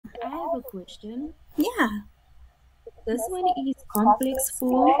have a question. Yeah. This one is complex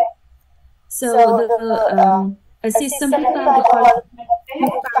form. So as you simplify the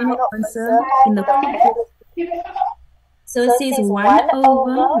final answer in the complex. So it says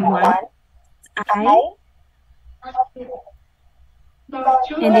 1/1 I,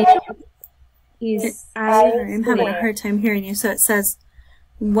 and then is I. I'm having a hard time hearing you. So it says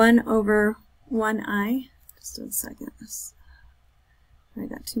 1/1I. Just a second. I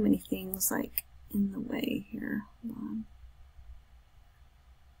got too many things like in the way here. Hold on.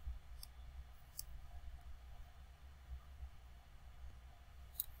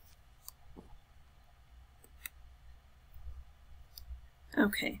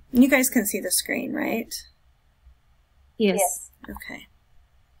 Okay, you guys can see the screen, right? Yes. Okay.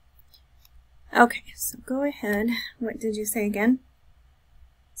 Okay, so go ahead. What did you say again?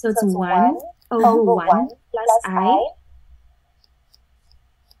 So it's 1/1 plus I,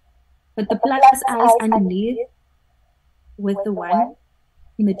 but the plus I is underneath with the 1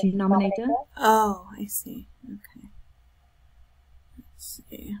 in the denominator. Oh, I see. Okay. Let's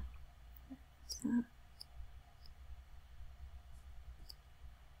see.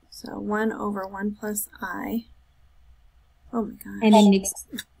 So 1/1 plus I. Oh my gosh. And then next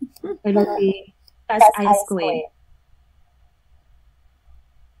it will be plus I squared.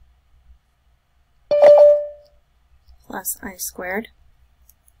 Plus I squared.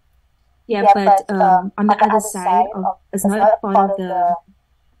 Yeah, but on the other side, it's not part of the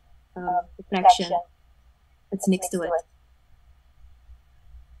fraction. It's next to it.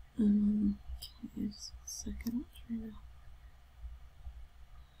 Okay, just a second.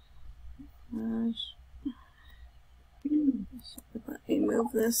 Gosh. Let me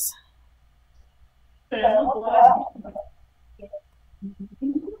move this. Okay,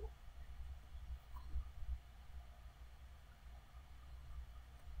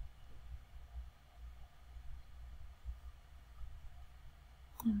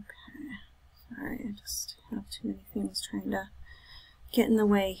 sorry, I just have too many things trying to get in the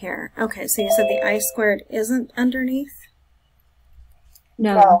way here. Okay, so you said the I squared isn't underneath?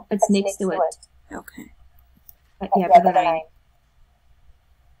 No, it's next to it. Okay. But yeah, for the 9.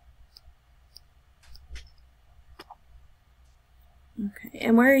 Okay,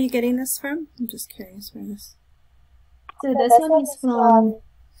 and where are you getting this from? I'm just curious where this... So this one is from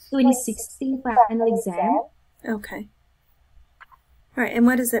 2016 final exam. Okay. All right, and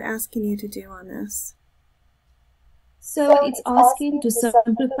what is it asking you to do on this? So it's asking to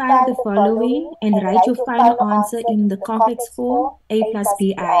simplify the following and write your final answer in the complex form, A plus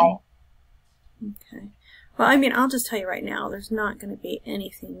BI. Okay. Well, I mean, I'll just tell you right now, there's not going to be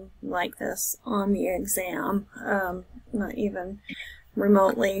anything like this on the exam, not even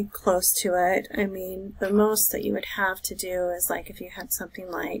remotely close to it. I mean, the most that you would have to do is like if you had something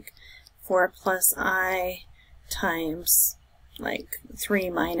like 4 plus I times like 3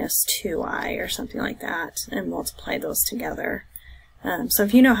 minus 2I or something like that, and multiply those together. So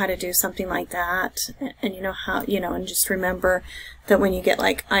if you know how to do something like that, and you know how, and just remember that when you get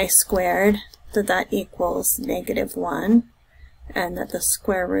like I squared, that equals -1, and that the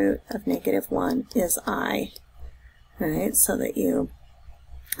square root of -1 is I, right? So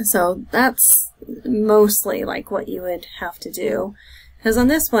that's mostly like what you would have to do. Because on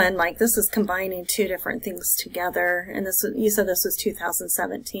this one, like this is combining two different things together, and this was, you said this was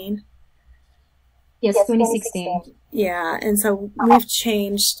 2017? Yes, 2016. Yeah, and so we've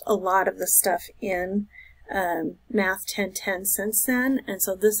changed a lot of the stuff in Math 1010 since then, and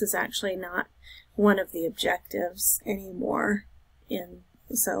so this is actually not one of the objectives anymore,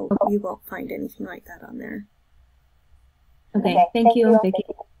 so you won't find anything like that on there. Okay, thank you, Vicki.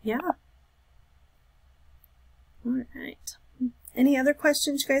 Yeah. All right. Any other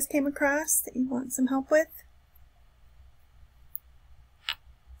questions you guys came across that you want some help with?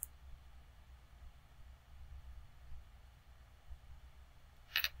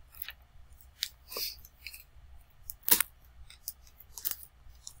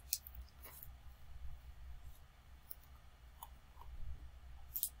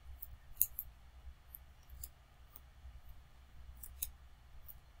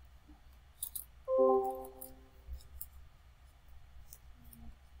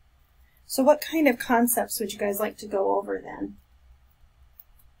 So what kind of concepts would you guys like to go over then?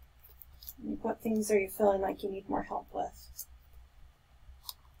 Like what things are you feeling like you need more help with?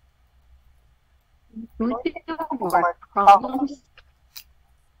 We do word problems.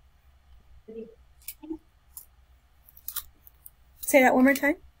 Say that one more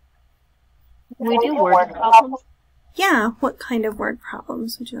time. We do word problems. Yeah, what kind of word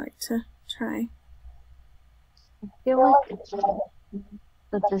problems would you like to try? I feel like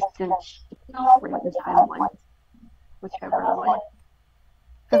the distance rate and time one, whichever one.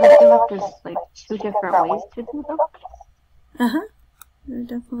 Because I feel like there's like two different ways to do them. There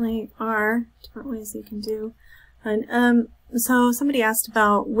definitely are different ways you can do. And so somebody asked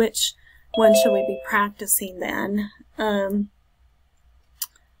about which one should we be practicing then.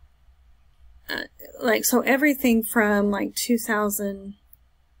 Like, so everything from like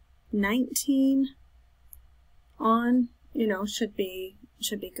 2019 on, you know, should be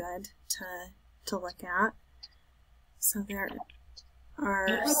good to look at. So there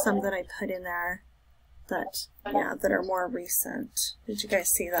are some that I put in there that, yeah, that are more recent. Did you guys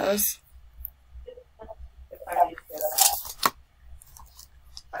see those?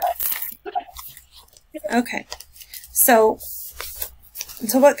 Okay, so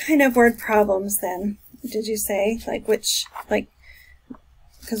what kind of word problems then did you say? Like which, like,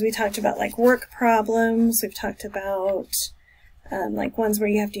 because we talked about like work problems, we've talked about like ones where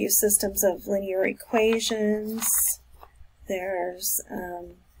you have to use systems of linear equations. There's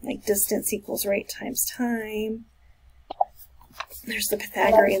like distance equals rate times time. There's the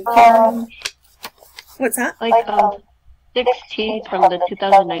Pythagorean theorem. What's that? Like 16 from the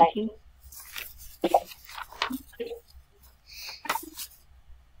 2019.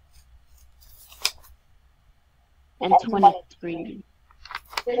 And 23.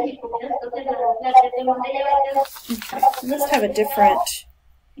 Okay. You must have a different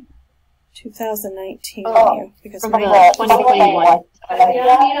 2019 menu because From mine. the 2021.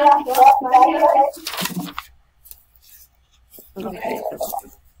 Okay.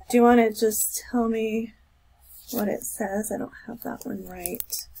 Do you want to just tell me what it says? I don't have that one right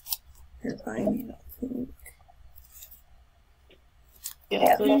here by me, I don't think.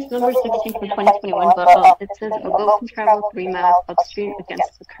 Yeah, so it's number 16 from 2021, but it says a boat can travel 3 miles upstream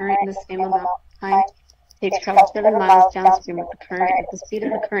against the current in the same amount of time. It takes travel 7 miles downstream with the current. If the speed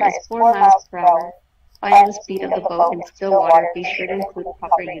of the current is 4 miles per hour, find the speed of the boat in still water. Be sure to include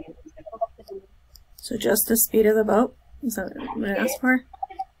proper units. So just the speed of the boat? Is that what I asked for?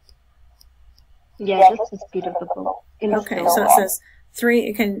 Yeah, just the speed of the boat. Okay, so it says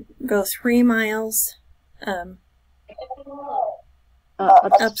it can go 3 miles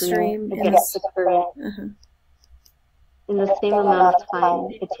upstream against the current. In the same amount of time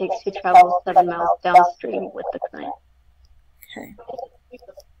it takes to travel 7 miles downstream with the current. Okay.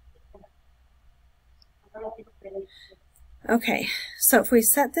 Okay, so if we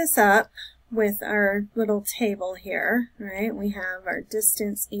set this up with our little table here, right, we have our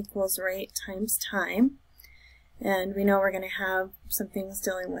distance equals rate times time, and we know we're going to have some things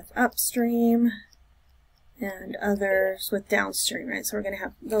dealing with upstream and others with downstream, right? So we're going to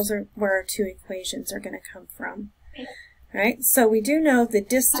have, those are where our two equations are going to come from, right? So we do know the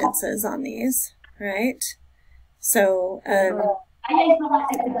distances on these, right? So, and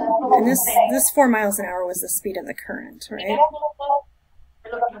this 4 miles an hour was the speed of the current, right?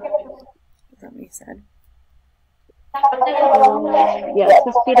 Is that what you said? Yes,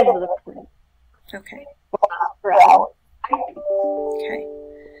 the speed of the current. Okay. Per hour. Okay.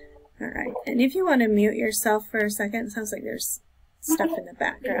 All right. And if you want to mute yourself for a second, it sounds like there's stuff in the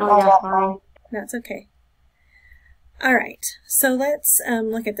background. Oh, yeah, sorry. That's okay. All right. So let's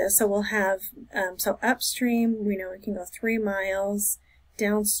look at this. So we'll have, so upstream, we know we can go 3 miles.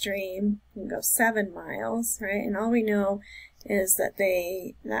 Downstream, we can go 7 miles, right? And all we know is that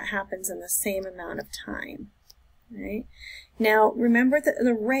that happens in the same amount of time, right? Now, remember that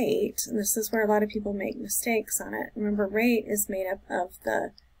the rate, and this is where a lot of people make mistakes on it. Remember, rate is made up of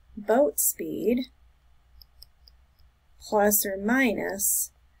the boat speed plus or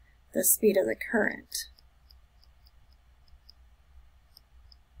minus the speed of the current.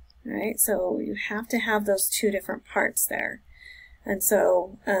 All right, so you have to have those two different parts there. And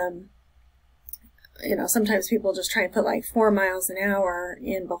so, you know, sometimes people just try and put like 4 miles an hour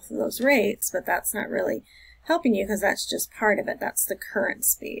in both of those rates, but that's not really helping you because that's just part of it. That's the current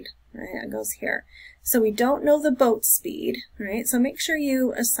speed, right? That goes here. So we don't know the boat speed, right? So make sure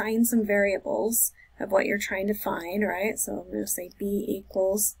you assign some variables of what you're trying to find, right? So I'm going to say B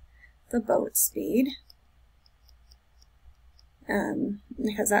equals the boat speed.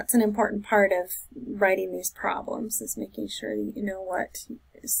 Because that's an important part of writing these problems, is making sure that you know what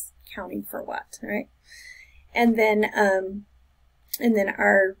is counting for what, right? And then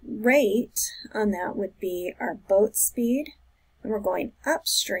our rate on that would be our boat speed, and we're going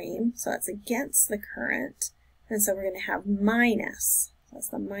upstream, so that's against the current, and so we're going to have minus, that's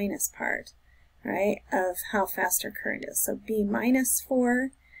the minus part, right, of how fast our current is. So B minus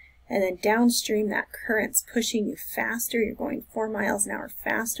 4. And then downstream, that current's pushing you faster. You're going 4 miles an hour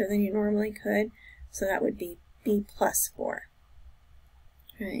faster than you normally could. So that would be B plus 4.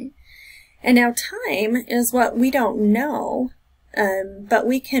 Right. And now time is what we don't know, but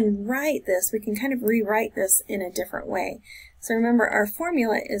we can write this, we can kind of rewrite this in a different way. So remember, our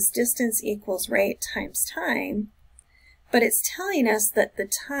formula is distance equals rate times time, but it's telling us that the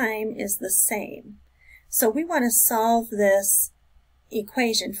time is the same. So we want to solve this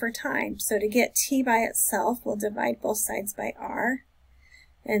equation for time. So to get t by itself, we'll divide both sides by r.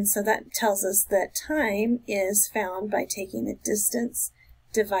 And so that tells us that time is found by taking the distance,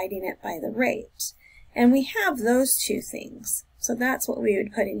 dividing it by the rate. And we have those two things. So that's what we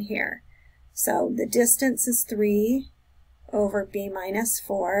would put in here. So the distance is 3 over b minus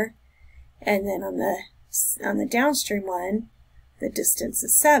 4. And then on the downstream one, the distance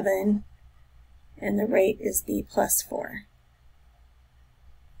is 7. And the rate is b plus 4.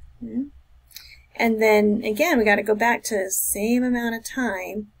 And then again, we got to go back to the same amount of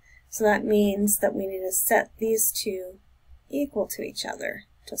time. So that means that we need to set these two equal to each other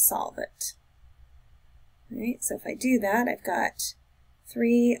to solve it. All right, so if I do that, I've got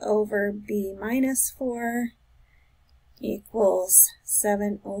 3 over b minus 4 equals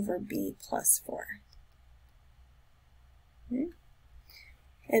 7 over b plus 4. Okay.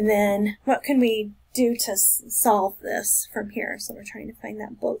 And then what can we do to solve this from here? So we're trying to find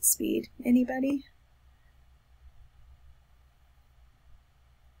that boat speed. Anybody?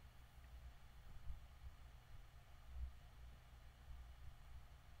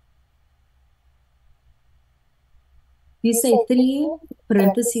 You say 3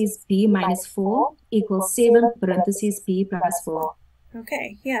 parentheses b minus 4 equals 7 parentheses b plus 4.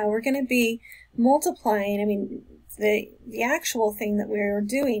 Okay, yeah, we're going to be multiplying. I mean, the actual thing that we're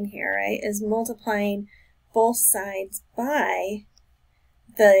doing here, right, is multiplying both sides by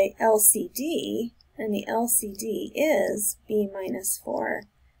the LCD, and the LCD is b minus 4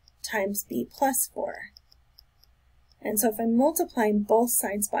 times b plus 4. And so if I'm multiplying both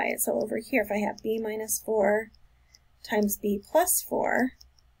sides by it, so over here, if I have b minus 4 times b plus 4,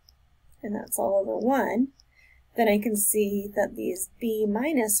 and that's all over 1, then I can see that these b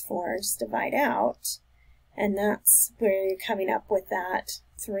minus 4s divide out, and that's where you're coming up with that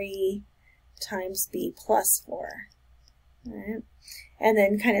 3 times b plus 4. All right. And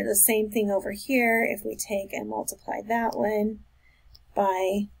then kind of the same thing over here, if we take and multiply that one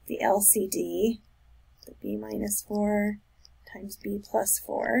by the LCD, the b minus 4 times b plus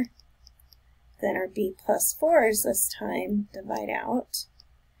 4, then our b plus 4s this time divide out,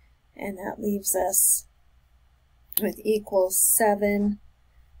 and that leaves us with equals 7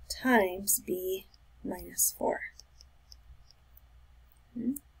 times b minus 4.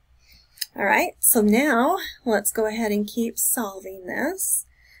 All right, so now let's go ahead and keep solving this.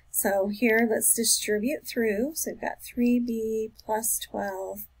 So here, let's distribute through. So we've got 3b plus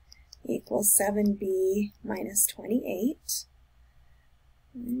 12 equals 7b minus 28.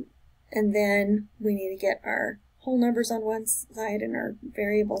 And then we need to get our whole numbers on one side and our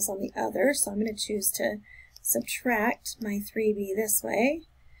variables on the other. So I'm going to choose to subtract my 3b this way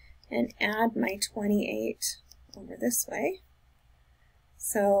and add my 28 over this way.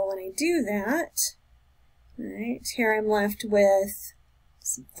 So when I do that, all right, here I'm left with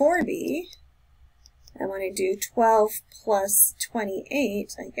 4b. And when I do 12 plus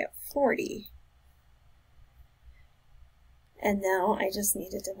 28, I get 40. And now I just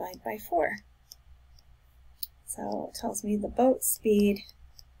need to divide by 4. So it tells me the boat speed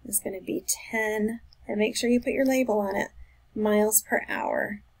is going to be 10, and make sure you put your label on it, miles per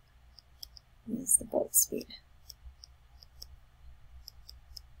hour is the boat speed.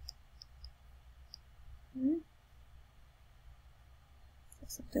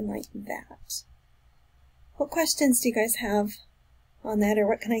 Something like that. What questions do you guys have on that, or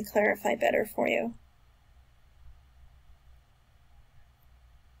what can I clarify better for you?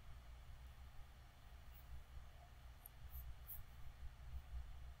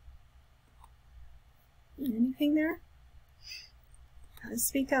 Anything there? Gotta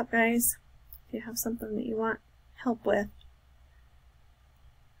speak up, guys, if you have something that you want help with.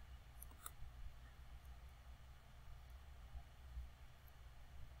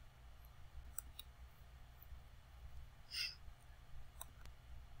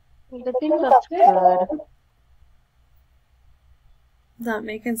 I think that's good. Is that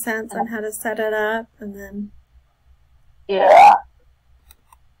making sense on how to set it up? And then Yeah.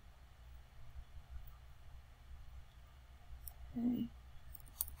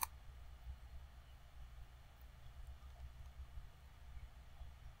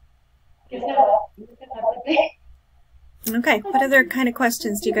 Okay, what other kind of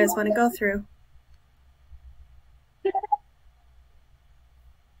questions do you guys want to go through?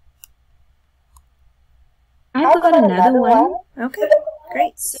 I've got another one. Okay.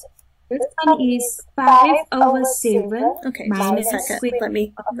 Great. So this one is 5 over 7 Okay, minus just a second.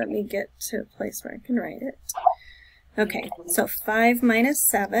 Let me get to a place where I can write it. Okay, so 5 minus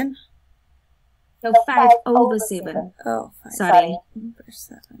 7. No, 5 over 7. Oh, 5 Sorry. over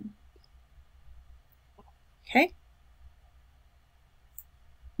 7. Okay.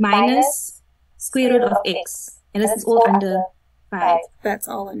 Minus square root of x. And this is all under 5. That's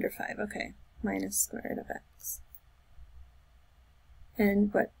all under 5. Okay. Minus square root of x.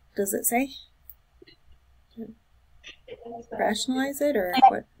 And what does it say? Rationalize it, or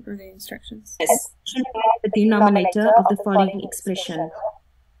what were the instructions? Yes. The denominator of the following expression.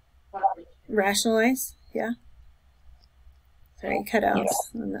 Rationalize? Yeah? Sorry, you cut out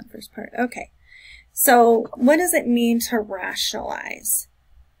Yes. on that first part. Okay. So what does it mean to rationalize?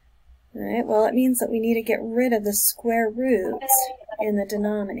 All right, well, it means that we need to get rid of the square roots in the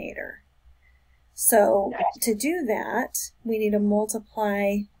denominator. So to do that, we need to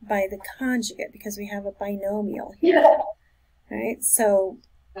multiply by the conjugate because we have a binomial here. All right, so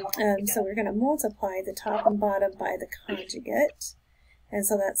we're going to multiply the top and bottom by the conjugate. And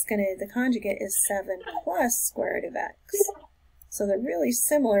so that's the conjugate is 7 plus square root of x. So they're really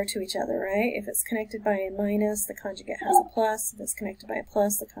similar to each other, right? If it's connected by a minus, the conjugate has a plus. If it's connected by a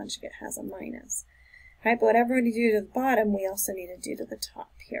plus, the conjugate has a minus. Right? But whatever we do to the bottom, we also need to do to the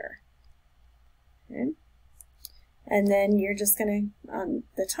top here. Okay? And then you're just going to, on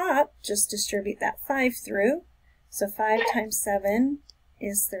the top, just distribute that 5 through. So 5 times 7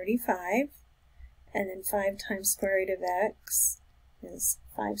 is 35. And then 5 times square root of x is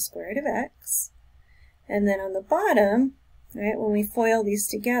 5 square root of x. And then on the bottom, right, when we FOIL these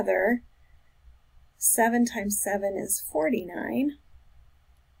together, 7 times 7 is 49.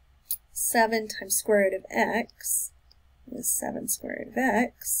 7 times square root of x is 7 square root of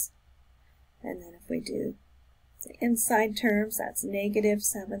x. And then if we do the inside terms, that's negative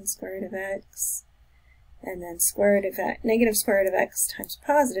 7 square root of x. And then square root of x, negative square root of x times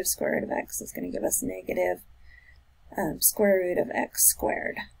positive square root of x is going to give us negative square root of x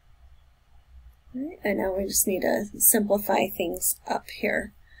squared. Right, and now we just need to simplify things up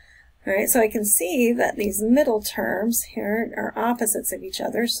here. All right, so I can see that these middle terms here are opposites of each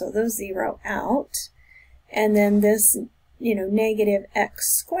other, so those zero out. And then this, negative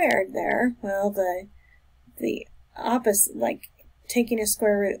x squared there, well, the opposite, like taking a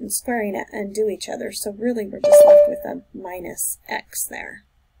square root and squaring it, undo each other. So really we're just left with a minus x there.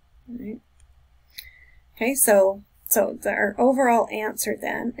 All right. Okay, so our overall answer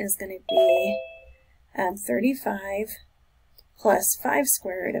then is going to be 35 plus 5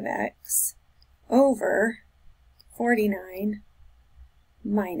 square root of x over 49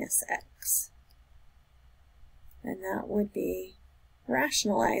 minus x. And that would be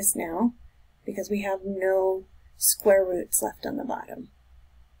rationalized now because we have no square roots left on the bottom.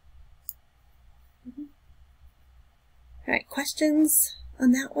 All right, questions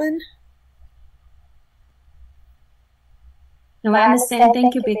on that one? No, I understand.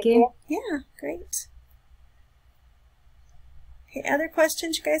 Thank you, Becky. Yeah, great. Okay, other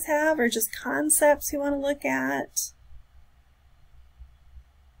questions you guys have, or just concepts you want to look at?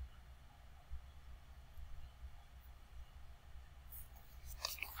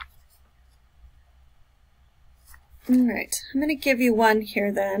 All right, I'm going to give you one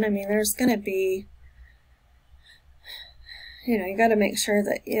here then. I mean, there's going to be, you got to make sure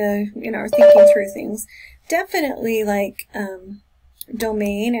that you are thinking through things. Definitely, like,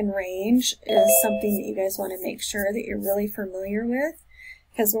 domain and range is something that you guys want to make sure that you're really familiar with,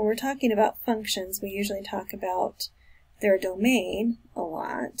 because when we're talking about functions, we usually talk about their domain a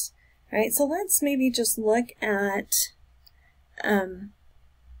lot, right? So let's maybe just look at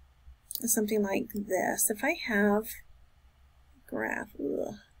something like this. If I have a graph,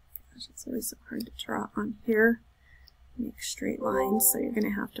 gosh, it's always so hard to draw on here. Make straight lines, so you're going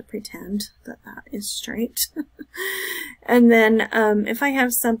to have to pretend that that is straight. And then if I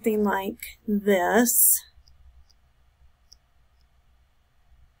have something like this,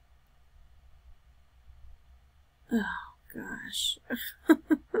 oh gosh.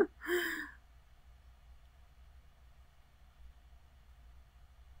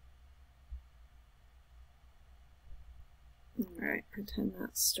 All right, pretend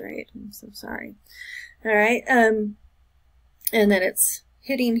that's straight. I'm so sorry. All right, and then it's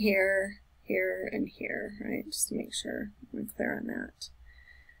hitting here, here, and here, right? Just to make sure we're clear on that.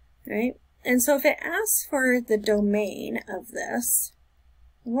 Right? And so if it asks for the domain of this,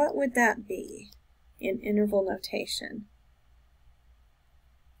 what would that be in interval notation?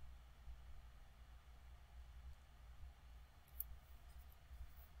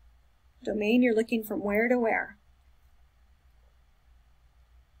 Domain, you're looking from where to where?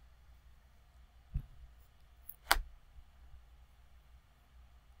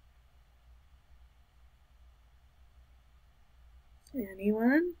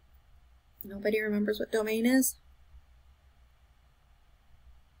 Anyone? Nobody remembers what domain is?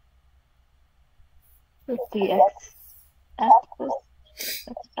 It's the x-axis.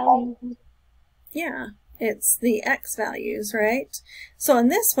 Yeah, it's the x values, right? So in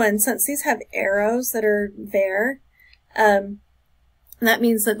this one, since these have arrows that are there, that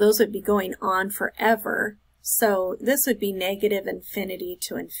means that those would be going on forever. So this would be negative infinity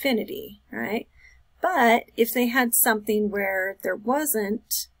to infinity, right? But if they had something where there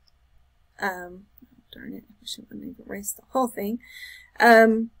wasn't, darn it, I wish I wouldn't have erased the whole thing.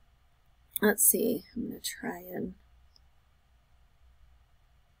 Let's see, I'm going to try and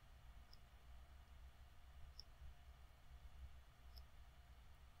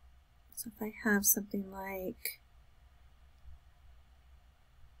so if I have something like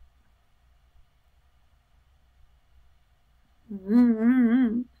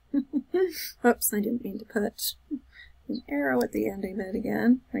oops, I didn't mean to put an arrow at the end of it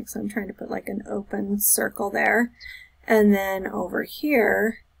again. Like, so I'm trying to put like an open circle there. And then over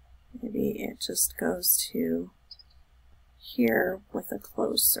here, maybe it just goes to here with a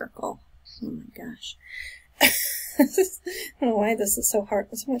closed circle. Oh my gosh. I don't know why this is so hard.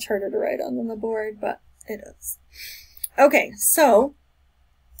 It's so much harder to write on than the board, but it is. Okay, so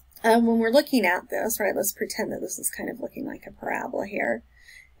when we're looking at this, right, let's pretend that this is kind of looking like a parabola here.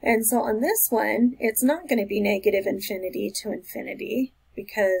 And so on this one, it's not going to be negative infinity to infinity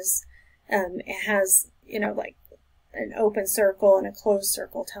because it has, you know, like an open circle and a closed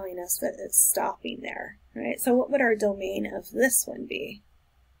circle telling us that it's stopping there, right? So what would our domain of this one be?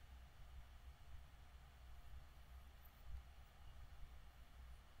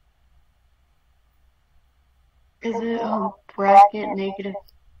 Is it bracket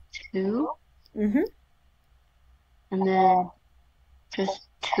 -2? Mm-hmm. And then just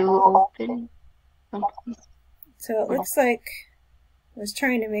 2 open? So it looks like I was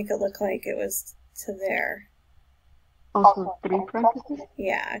trying to make it look like it was to there. Also 3 parentheses?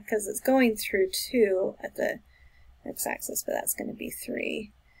 Yeah, because it's going through 2 at the x-axis, but that's going to be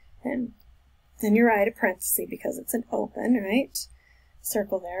 3. And then you're right, a parenthesis because it's an open, right?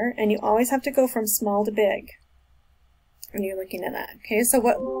 Circle there. And you always have to go from small to big when you're looking at that. Okay, so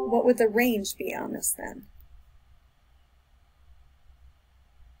what would the range be on this then?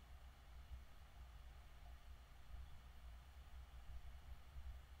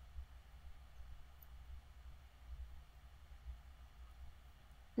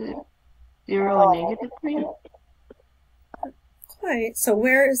 Zero and -3? Quite. So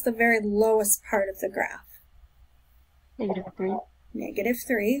where is the very lowest part of the graph? -3.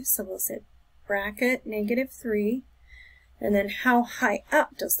 -3. So we'll say bracket -3. And then how high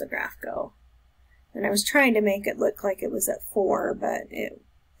up does the graph go? And I was trying to make it look like it was at 4, but it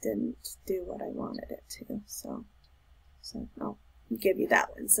didn't do what I wanted it to. So I'll give you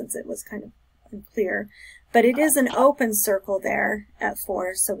that one since it was kind of unclear. But it is an open circle there at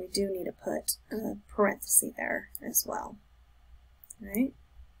 4, so we do need to put a parenthesis there as well. Right?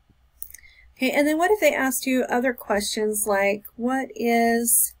 Okay, and then what if they asked you other questions like, what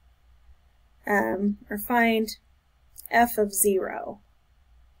is, or find f of 0?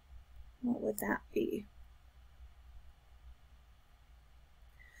 What would that be?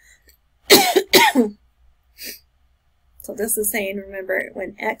 So this is saying, remember,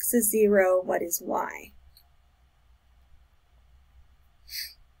 when x is 0, what is y?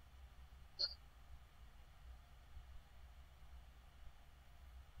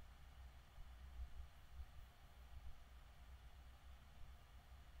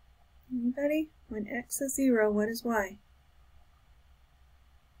 Anybody? When x is 0, what is y?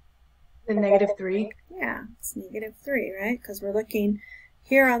 The -3. Yeah, it's -3, right? Because we're looking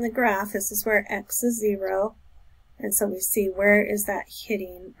here on the graph. This is where x is 0. And so we see where is that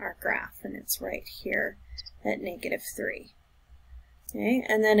hitting our graph, and it's right here at -3. Okay,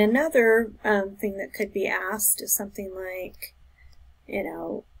 and then another thing that could be asked is something like, you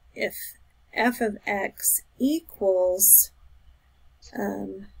know, if f of x equals,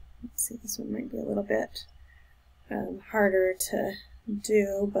 let's see, this one might be a little bit harder to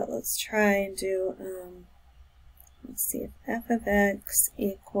do, but let's try and do, let's see, if f of x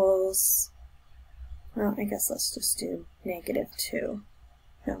equals, well, I guess let's just do -2.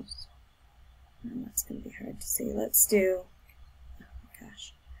 No, that's going to be hard to see. Let's do, oh my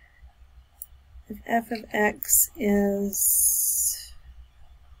gosh, if f of x is,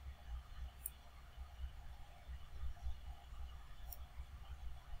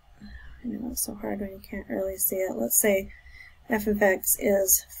 I know it's so hard when you can't really see it. Let's say f of x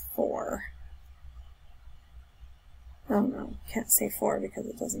is 4. Oh no, can't say 4 because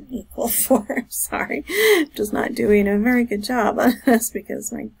it doesn't equal 4. Sorry. Just not doing a very good job on this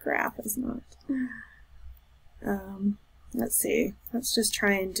because my graph is not. Let's see. Let's just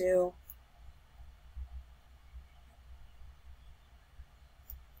try and do.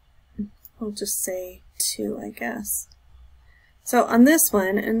 We'll just say 2, I guess. So on this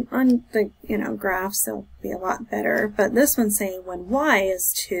one, and on the graphs, they'll be a lot better. But this one's saying when y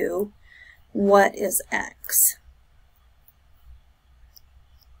is 2, what is x?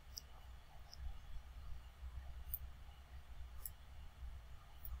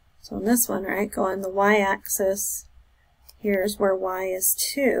 So on this one, right, go on the y-axis. Here's where y is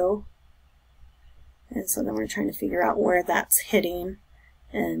 2. And so then we're trying to figure out where that's hitting.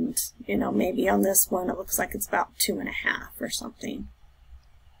 And, maybe on this one it looks like it's about 2.5 or something.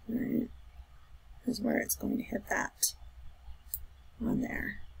 Right? Is where it's going to hit that on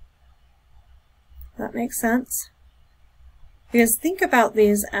there. That makes sense? Because think about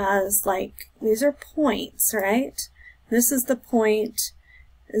these as like, these are points, right? This is the point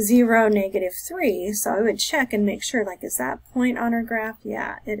 0, -3. So I would check and make sure, like, is that point on our graph?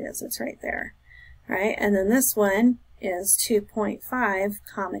 Yeah, it is. It's right there. Right? And then this one is 2.5,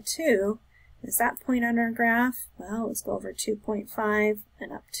 2. Is that point on our graph? Well, let's go over 2.5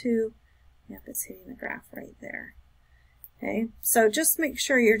 and up 2. Yep, it's hitting the graph right there. Okay, so just make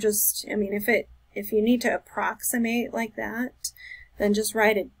sure you're just, if you need to approximate like that, then just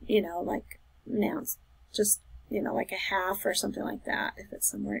write it, like like a half or something like that, if it's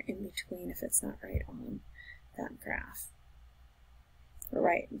somewhere in between, if it's not right on that graph. Or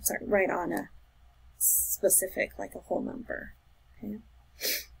right on a specific, like a whole number. Okay.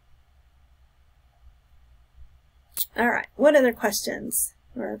 All right, what other questions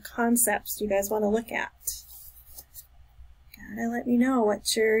or concepts do you guys want to look at? Gotta let me know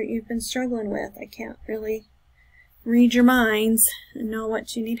what you've been struggling with. I can't really read your minds and know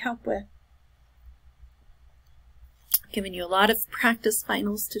what you need help with. Giving you a lot of practice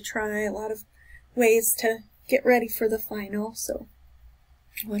finals to try, a lot of ways to get ready for the final. So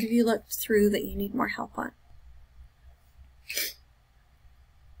what have you looked through that you need more help on?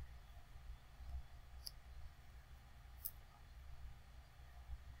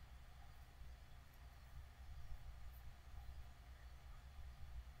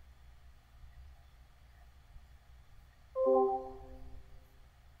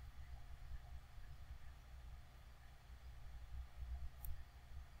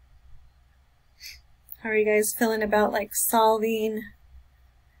 How are you guys feeling about like solving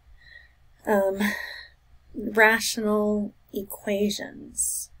rational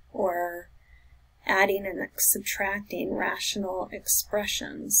equations or adding and subtracting rational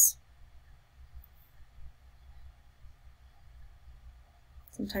expressions?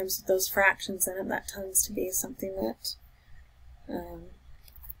 Sometimes with those fractions in it, that tends to be something that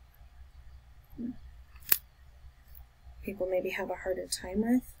people maybe have a harder time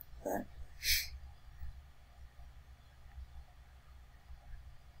with, but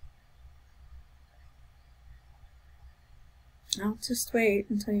I'll just wait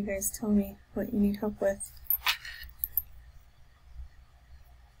until you guys tell me what you need help with.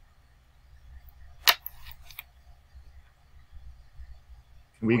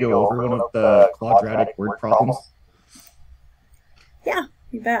 Can we go over one of the quadratic word problems? Yeah,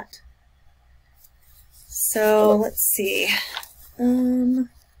 you bet. So let's see. I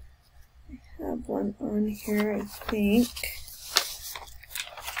have one on here, I think.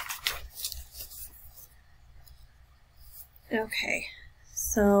 Okay,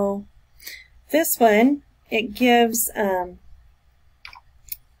 so this one, it gives,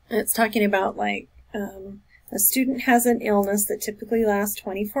 it's talking about like a student has an illness that typically lasts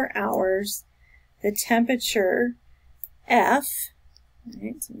 24 hours. The temperature F,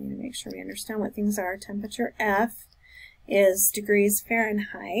 right, so we need to make sure we understand what things are. Temperature F is degrees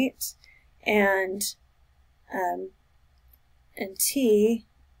Fahrenheit, and T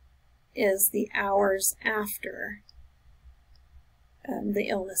is the hours after the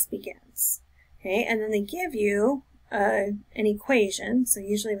illness begins. Okay, and then they give you an equation. So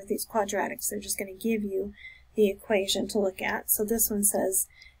usually with these quadratics, they're just going to give you the equation to look at. So this one says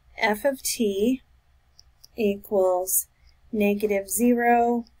f of t equals negative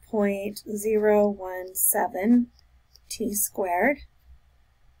 0.017 t squared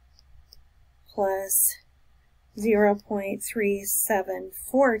plus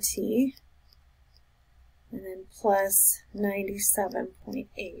 0.374 t, and then plus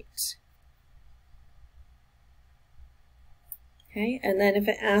 97.8. Okay, and then if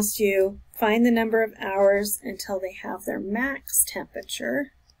it asks you, find the number of hours until they have their max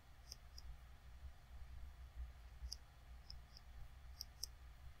temperature.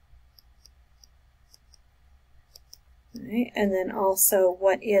 Right? And then also,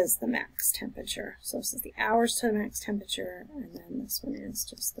 what is the max temperature? So this is the hours to the max temperature, and then this one is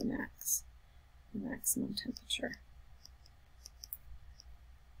just the maximum temperature.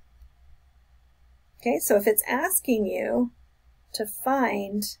 Okay, so if it's asking you to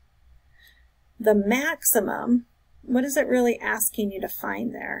find the maximum, what is it really asking you to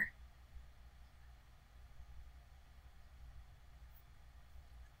find there?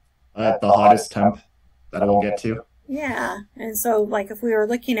 The hottest temp that I will get to. Yeah, and so like if we were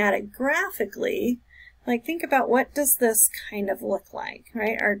looking at it graphically, like think about what does this kind of look like,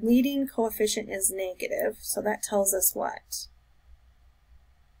 right? Our leading coefficient is negative, so that tells us what?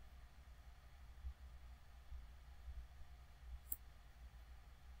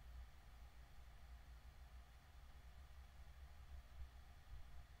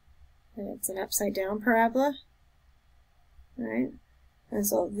 It's an upside down parabola, right? And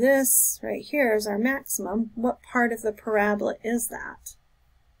so this right here is our maximum. What part of the parabola is that?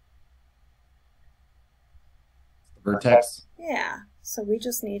 The vertex. Yeah, so we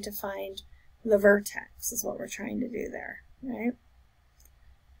just need to find the vertex is what we're trying to do there, right?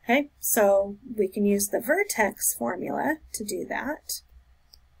 Okay, so we can use the vertex formula to do that.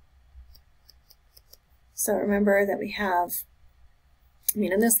 So remember that we have, I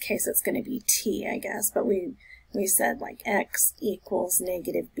mean, in this case it's going to be t, I guess, but we said like x equals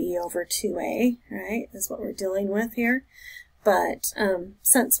negative b over 2a, right, is what we're dealing with here. But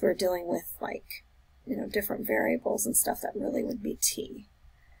since we're dealing with like, you know, different variables and stuff, that really would be t.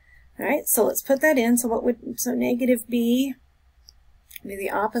 All right, so let's put that in. So so negative b would be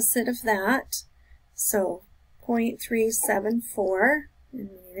the opposite of that. So 0.374, and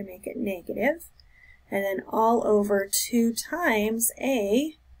we need to make it negative. And then all over 2 times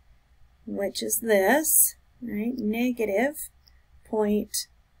a, which is this, right, negative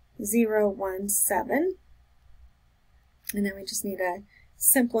 0.017. And then we just need to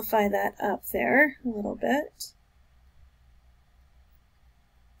simplify that up there a little bit.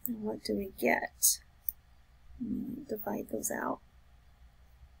 And what do we get? Divide those out.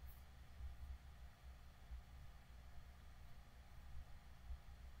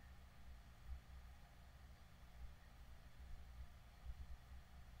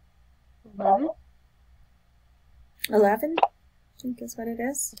 $11? 11, I think is what it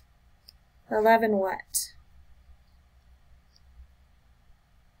is. 11 what?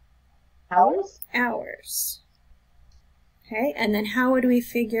 Hours? Hours. Okay, and then how would we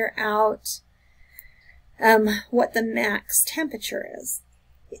figure out what the max temperature is?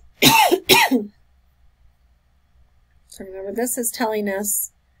 So remember, this is telling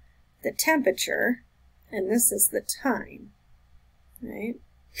us the temperature, and this is the time, right?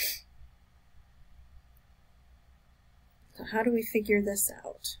 So how do we figure this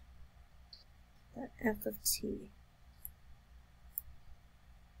out? That f of t.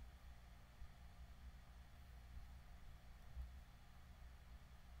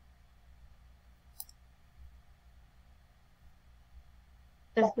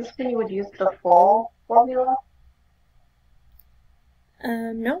 Is this when you would use the full formula?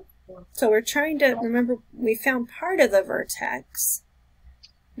 No. So we're trying to, remember, we found part of the vertex.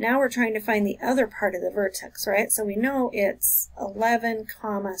 Now we're trying to find the other part of the vertex, right? So we know it's 11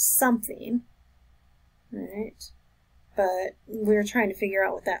 comma something, right? But we're trying to figure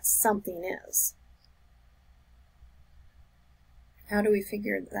out what that something is. How do we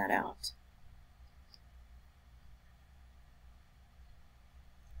figure that out?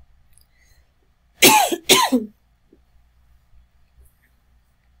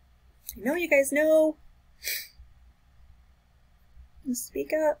 I know you guys know.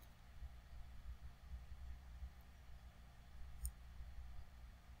 Speak up.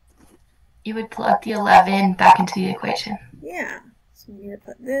 You would plug the 11 back into the equation. Yeah. So we need to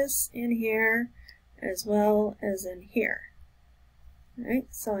put this in here as well as in here. All right.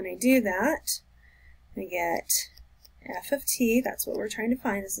 So when I do that, I get f of t, that's what we're trying to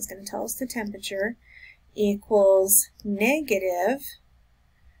find. This is going to tell us the temperature, equals negative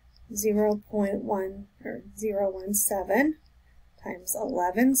 0.1 or 0.017 times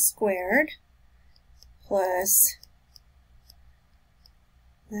 11 squared plus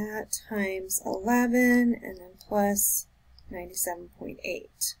that times 11 and then plus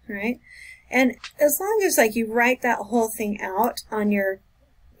 97.8, right? And as long as like you write that whole thing out on your,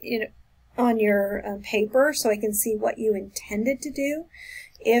 on your paper so I can see what you intended to do,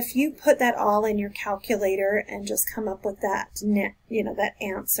 if you put that all in your calculator and just come up with that net, that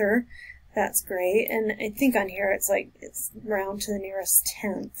answer, that's great. And I think on here it's like it's round to the nearest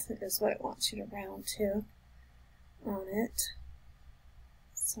tenth is what it wants you to round to on it.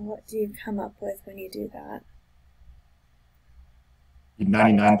 So what do you come up with when you do that?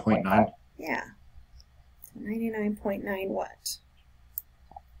 99.9. Yeah. 99.9 what?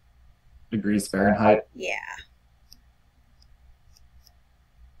 Degrees Fahrenheit. Yeah.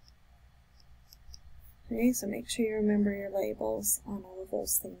 Okay, so make sure you remember your labels on all of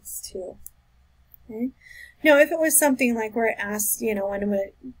those things too. Okay. Now, if it was something like where it asks, you know, when would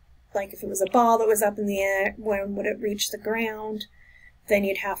it, like if it was a ball that was up in the air, when would it reach the ground? Then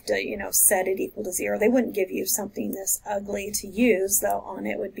you'd have to, you know, set it equal to 0. They wouldn't give you something this ugly to use, though on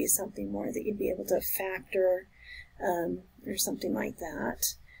it would be something more that you'd be able to factor or something like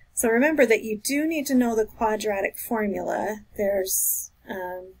that. So remember that you do need to know the quadratic formula. There's,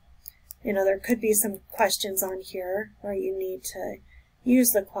 you know, there could be some questions on here where you need to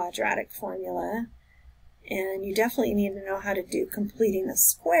use the quadratic formula. And you definitely need to know how to do completing a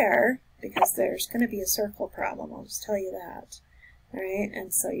square, because there's going to be a circle problem. I'll just tell you that. All right,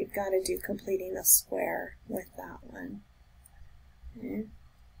 and so you've got to do completing a square with that one. Okay.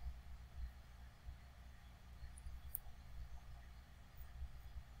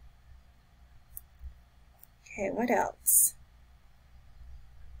 Okay, what else?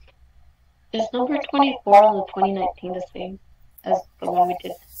 Is number 24 on the 2019 the same as the one we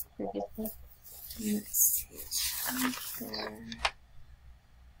did previously? Let's see.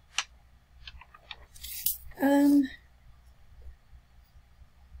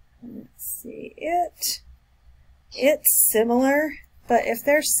 Let's see. It's similar, but if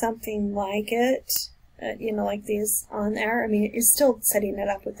there's something like it, you know, like these on there, I mean, it's still setting it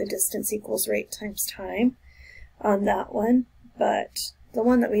up with the distance equals rate times time on that one, but the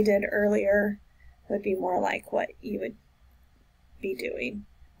one that we did earlier would be more like what you would be doing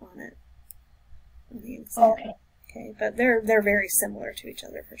on it. On the exam. Okay. Okay, but they're very similar to each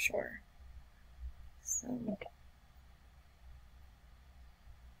other for sure. So. Okay.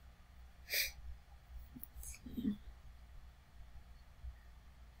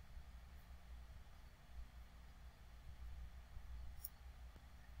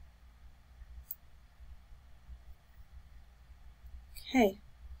 Okay,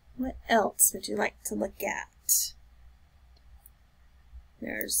 what else would you like to look at?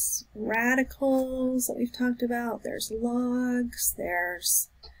 There's radicals that we've talked about, there's logs, there's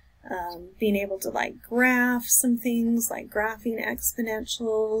being able to like graph some things like graphing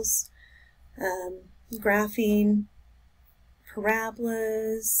exponentials, graphing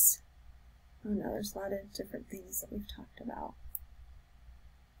parabolas. Oh no, there's a lot of different things that we've talked about.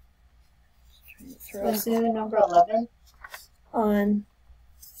 Let's do number 11 on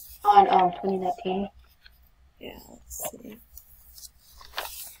 2019. Yeah, let's see.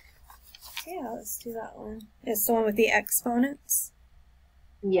 Yeah, let's do that one. It's the one with the exponents?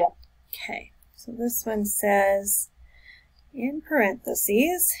 Yeah. Okay, so this one says, in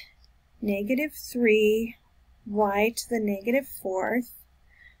parentheses, -3 y to the -4th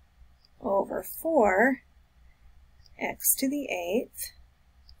over 4 x to the 8th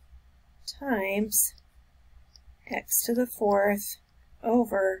times x to the 4th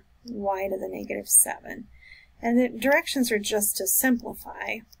over y to the -7. And the directions are just to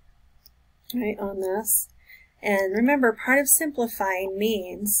simplify, right, on this. And remember, part of simplifying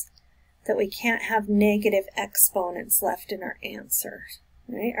means that we can't have negative exponents left in our answer,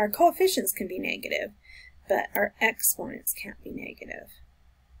 right? Our coefficients can be negative, but our exponents can't be negative.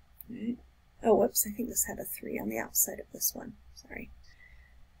 Right? Oh, whoops, I think this had a 3 on the outside of this one. Sorry.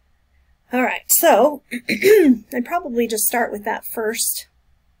 All right, so I'd probably just start with that first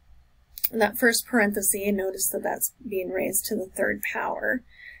parenthesis, and notice that that's being raised to the 3rd power,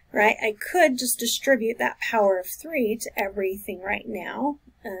 right? I could just distribute that power of 3 to everything right now,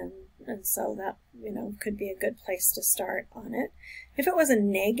 and so that, you know, could be a good place to start on it. If it was a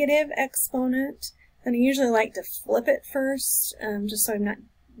negative exponent, then I usually like to flip it first, just so I'm not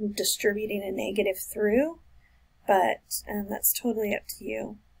distributing a negative through, but that's totally up to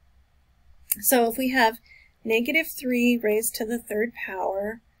you. So if we have -3 raised to the 3rd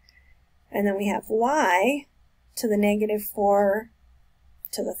power, and then we have y to the -4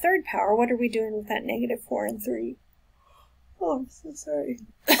 to the 3rd power, what are we doing with that -4 and 3? Oh, I'm so sorry.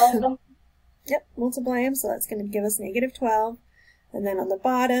 Yep, multiply them, so that's going to give us -12. And then on the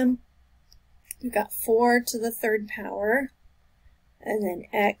bottom, we've got 4 to the 3rd power, and then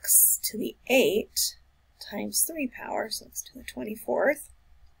x to the 8 times 3 power, so it's to the 24th.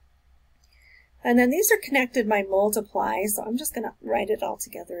 And then these are connected by multiply, so I'm just going to write it all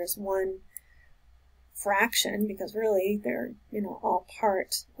together as one fraction, because really they're, you know, all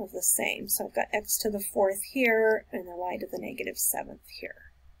part of the same. So I've got x to the 4th here, and then y to the -7th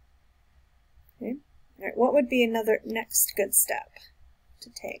here. Okay. All right, what would be another next good step to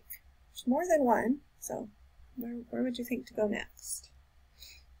take? There's more than one, so where would you think to go next?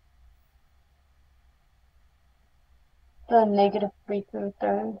 the -3 to the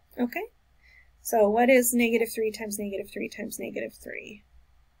third. Okay. So what is -3 times -3 times -3?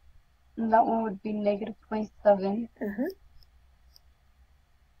 And that one would be -27.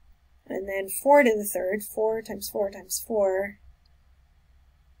 And then 4 to the third, 4 times 4 times 4.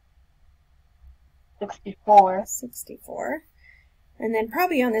 64. 64. And then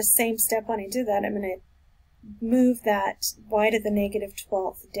probably on this same step when I do that, I'm going to move that y to the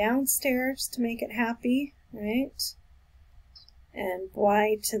 -12th downstairs to make it happy, right? And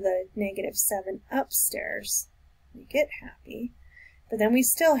y to the -7 upstairs, make it happy. But then we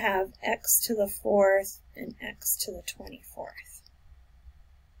still have x to the 4th and x to the 24th.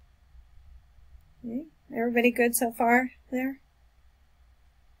 Okay. Everybody good so far there?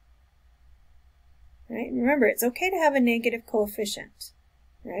 Right? And remember, it's okay to have a negative coefficient,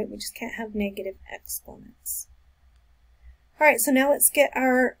 right? We just can't have negative exponents. All right, so now let's get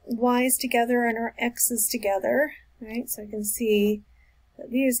our y's together and our x's together, right? So I can see that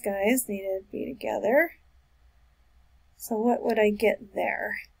these guys need to be together. So what would I get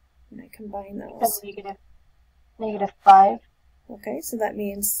there when I combine those? -5. Okay, so that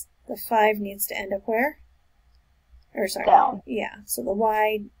means the 5 needs to end up where? Or sorry, down. Yeah, so the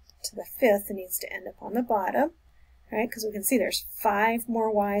y to the 5th needs to end up on the bottom, right? Because we can see there's 5 more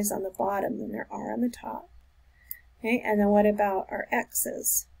y's on the bottom than there are on the top. Okay, and then what about our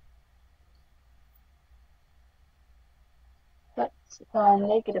x's? That's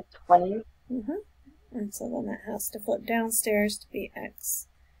 -20. And so then that has to flip downstairs to be x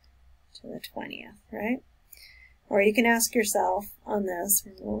to the 20th, right? Or you can ask yourself on this,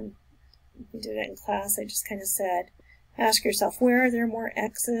 when we did it in class, I just kind of said, ask yourself, where are there more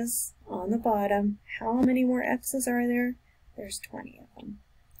x's on the bottom? How many more x's are there? There's 20 of them.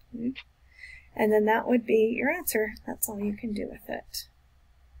 Okay. And then that would be your answer. That's all you can do with it.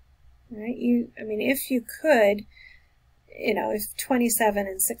 Right? I mean, if you could, you know, if 27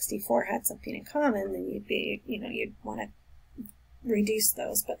 and 64 had something in common, then you'd be, you know, you'd want to reduce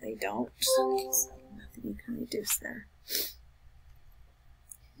those, but they don't. So nothing you can reduce there.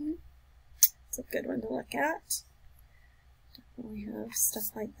 It's a good one to look at. Definitely have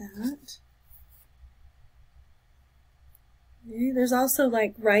stuff like that. Okay, there's also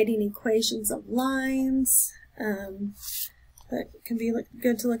like writing equations of lines, but it can be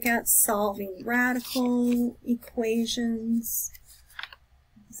good to look at solving radical equations.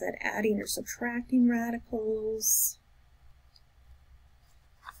 Is that adding or subtracting radicals?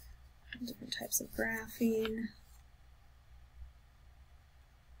 Different types of graphing.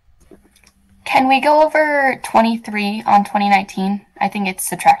 Can we go over 23 on 2019? I think it's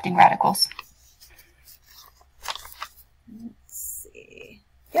subtracting radicals. Let's see.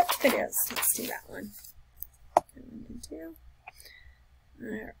 Yep, it is. Let's do that one. Good one to do.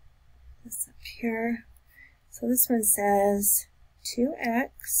 Alright, this up here. So this one says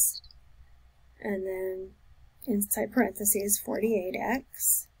 2x, and then inside parentheses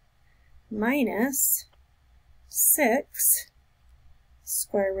 48x minus 6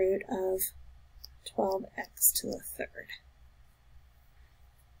 square root of 12x to the third.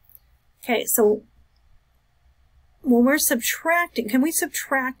 Okay, so when we're subtracting, can we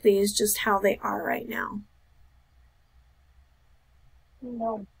subtract these just how they are right now?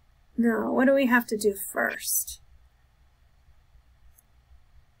 No. No, what do we have to do first?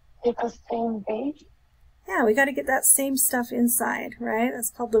 Take the same base. Yeah, we got to get that same stuff inside, right?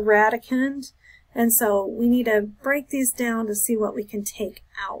 That's called the radicand. And so we need to break these down to see what we can take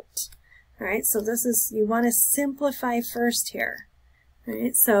out. All right, so this is, you want to simplify first here. All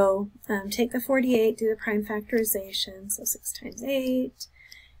right, so take the 48, do the prime factorization. So 6 times 8,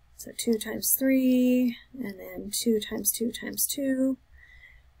 so 2 times 3, and then 2 times 2 times 2.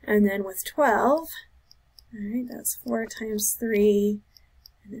 And then with 12, all right, that's 4 times 3,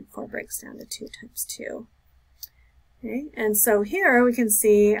 and then 4 breaks down to 2 times 2. Okay, and so here we can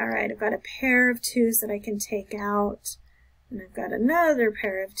see, all right, I've got a pair of 2's that I can take out, and I've got another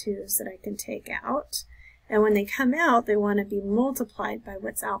pair of 2's that I can take out. And when they come out, they want to be multiplied by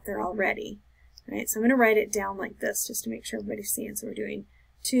what's out there already. All right, so I'm going to write it down like this just to make sure everybody's seeing. So we're doing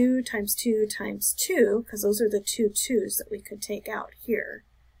 2 times 2 times 2, because those are the 2 2's that we could take out here.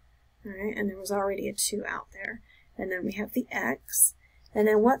 All right, and there was already a 2 out there. And then we have the x, and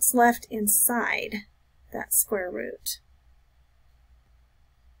then what's left inside that square root?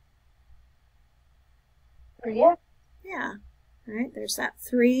 3x. Yeah, all right, there's that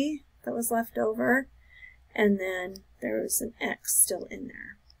 3 that was left over, and then there was an x still in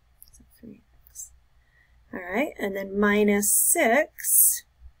there. So 3x. All right, and then minus 6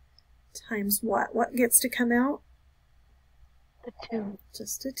 times what? What gets to come out? The 2.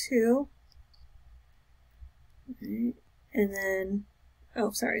 Just a 2. All right, And then,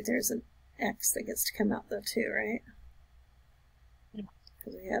 oh, sorry, there's an x that gets to come out though too, right?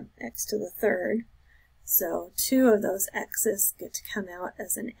 Because we have x to the third. So 2 of those x's get to come out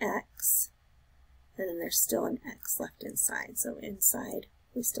as an x. And then there's still an x left inside. So inside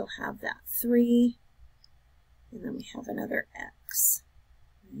we still have that 3. And then we have another x.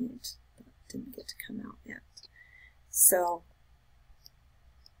 Right? That didn't get to come out yet. So,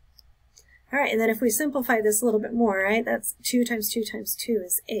 all right, and then if we simplify this a little bit more, right, that's 2 times 2 times 2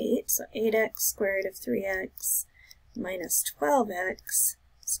 is 8. So 8x squared of 3x minus 12x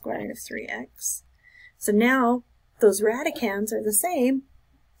squared of 3x. So now those radicands are the same.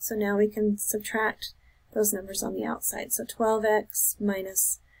 So now we can subtract those numbers on the outside. So 12x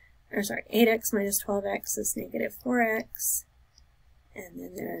minus, or sorry, 8x minus 12x is negative 4x. And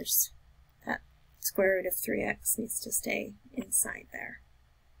then there's that square root of 3x needs to stay inside there.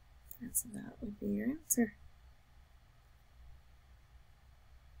 And so that would be your answer.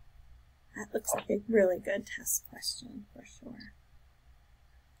 That looks like a really good test question for sure.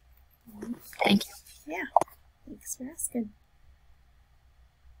 Thank you. Yeah, thanks for asking.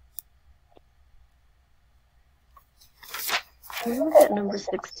 Can we look at number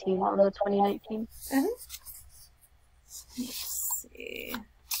 16 on the 2019? Let's see.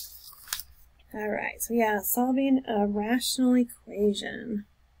 All right, so yeah, solving a rational equation.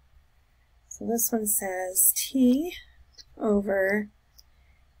 So this one says t over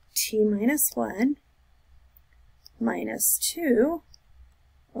t minus 1 minus 2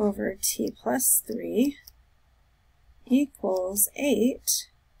 over t plus 3 equals 8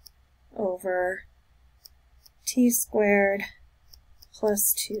 over t squared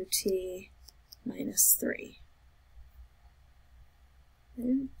plus 2t minus 3.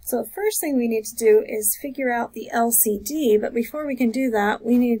 So the first thing we need to do is figure out the LCD, but before we can do that,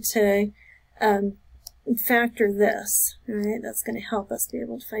 we need to factor this. All right, that's going to help us be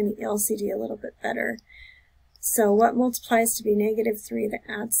able to find the LCD a little bit better. So what multiplies to be negative 3 that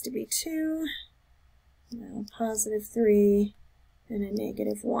adds to be 2? Well, positive 3 and a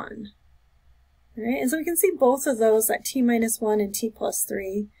negative 1. All right, and so we can see both of those, that t minus 1 and t plus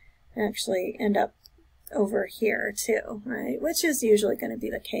 3, actually end up over here too, right? Which is usually going to be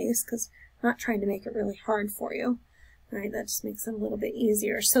the case because I'm not trying to make it really hard for you. Right, that just makes it a little bit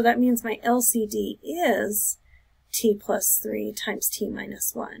easier. So that means my LCD is t plus 3 times t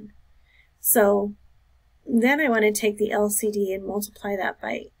minus 1. So then I want to take the LCD and multiply that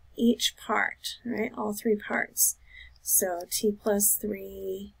by each part, right? All 3 parts. So t plus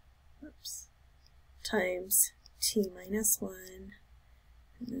 3 times t minus 1,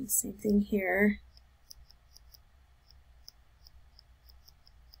 and then same thing here.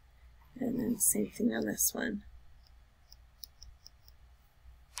 And then same thing on this one.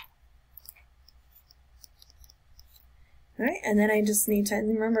 All right, and then I just need to, and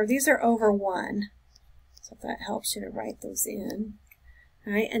remember these are over 1, so if that helps you to write those in.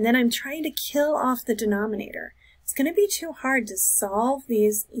 All right, and then I'm trying to kill off the denominator. It's going to be too hard to solve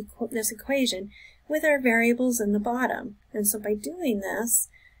this equation with our variables in the bottom. And so by doing this,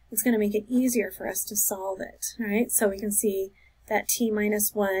 it's going to make it easier for us to solve it. All right, so we can see that t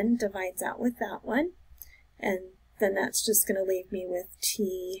minus 1 divides out with that one, and then that's just going to leave me with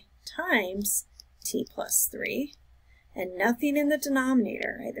t times t plus 3, and nothing in the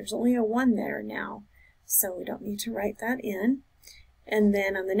denominator, right? There's only a 1 there now, so we don't need to write that in. And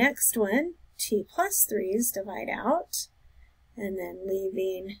then on the next one, t plus 3's divide out, and then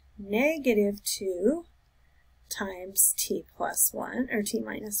leaving negative 2 times t plus 1, or t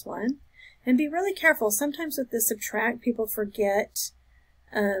minus 1. And be really careful. Sometimes with the subtract, people forget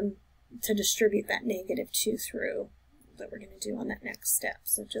to distribute that negative 2 through that we're going to do on that next step.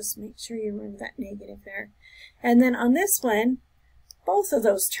 So just make sure you remove that negative there. And then on this one, both of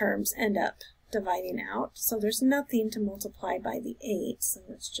those terms end up dividing out. So there's nothing to multiply by the 8, so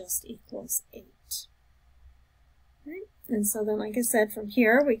it's just equals 8. Right? And so then, like I said, from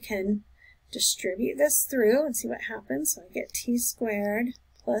here we can distribute this through and see what happens. So I get t squared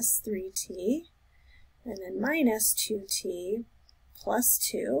plus 3t, and then minus 2t plus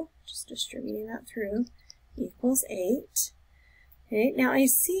 2, just distributing that through, equals 8. Okay, now I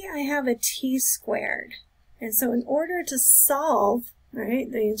see I have a t squared, and so in order to solve,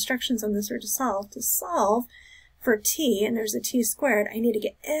 right, the instructions on this are to solve for t, and there's a t squared, I need to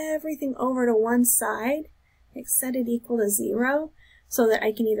get everything over to one side, like set it equal to 0, so that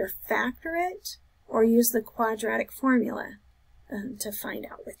I can either factor it or use the quadratic formula to find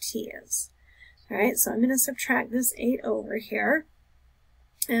out what t is. All right, so I'm going to subtract this 8 over here,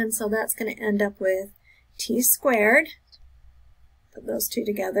 and so that's going to end up with t squared, put those two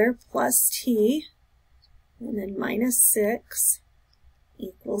together, plus t, and then minus 6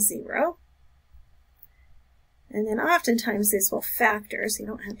 equals 0. And then oftentimes this will factor, so you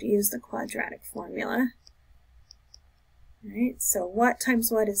don't have to use the quadratic formula. All right, so what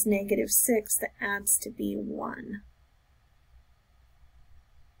times what is negative 6 that adds to be 1?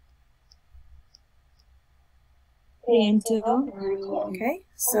 And 2. Okay,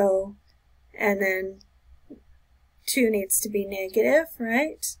 so, and then 2 needs to be negative,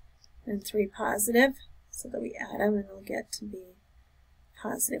 right? And 3 positive, so that we add them and they'll get to be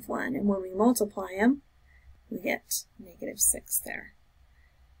positive 1. And when we multiply them, we get negative 6 there.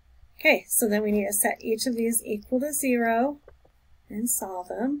 Okay, so then we need to set each of these equal to 0 and solve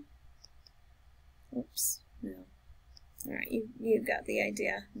them. Oops, no. All right, you got the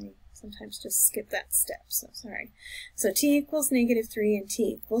idea. We sometimes just skip that step, so sorry. So t equals negative 3 and t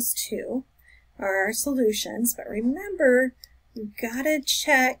equals 2 are our solutions, but remember, you've got to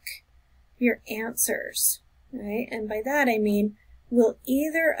check your answers, right? And by that I mean, will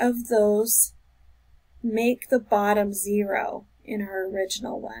either of those make the bottom 0 in our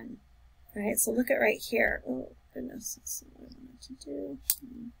original one? Right, so look at right here. Oh, goodness, let's see what I wanted to do.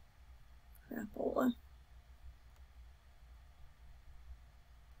 Crapola.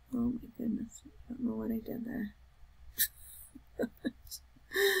 Oh my goodness, I don't know what I did there.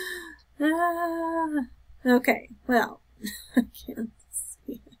 Okay, well, I can't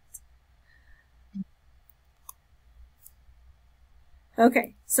see it.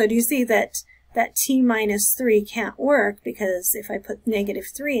 Okay, so do you see that t minus 3 can't work, because if I put negative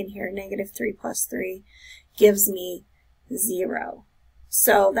 3 in here, negative 3 plus 3 gives me 0.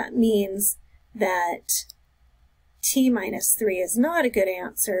 So that means that t minus 3 is not a good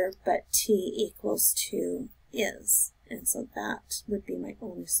answer, but t equals 2 is. And so that would be my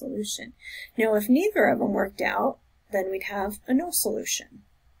only solution. Now, if neither of them worked out, then we'd have a no solution.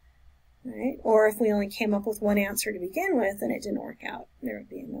 Right? Or if we only came up with one answer to begin with and it didn't work out, there would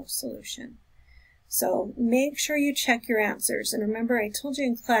be a no solution. So make sure you check your answers. And remember, I told you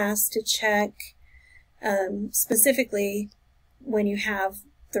in class to check specifically when you have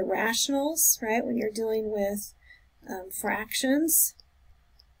the rationals, right? When you're dealing with fractions,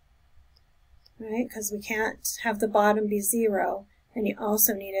 right? Because we can't have the bottom be 0. And you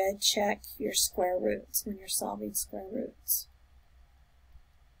also need to check your square roots when you're solving square roots.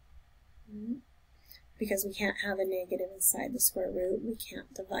 Because we can't have a negative inside the square root. We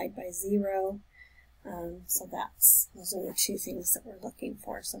can't divide by 0. So those are the two things that we're looking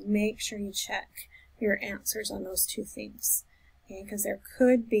for. So make sure you check your answers on those two things. Okay, because there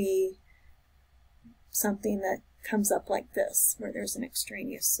could be something that comes up like this, where there's an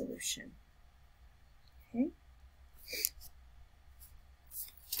extraneous solution. Okay.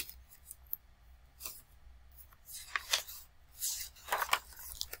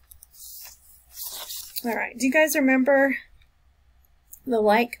 All right, do you guys remember the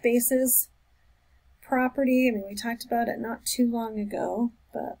like bases property? I mean, we talked about it not too long ago,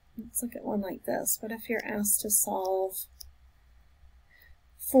 but let's look at one like this. What if you're asked to solve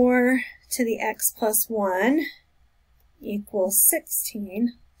 4 to the x plus 1 equals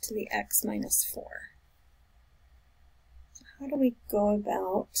 16 to the x minus 4? So how do we go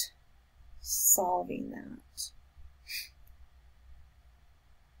about solving that?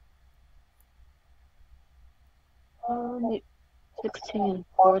 16 and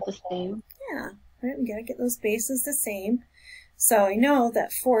 4 the same. Yeah, right, we gotta get those bases the same. So I know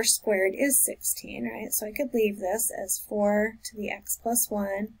that 4 squared is 16, right? So I could leave this as 4 to the x plus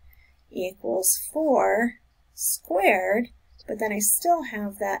 1 equals 4 squared, but then I still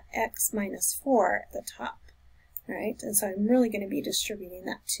have that x minus 4 at the top, right? And so I'm really going to be distributing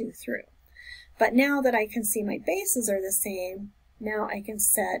that 2 through. But now that I can see my bases are the same, now I can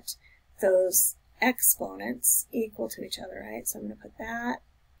set those exponents equal to each other, right? So I'm going to put that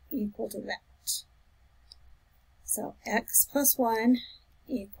equal to that. So x plus 1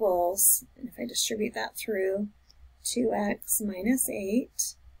 equals, and if I distribute that through, 2x minus 8.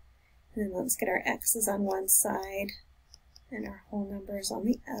 And then let's get our x's on one side and our whole numbers on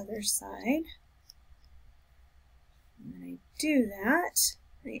the other side. And when I do that,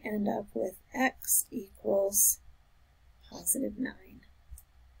 I end up with x equals positive 9.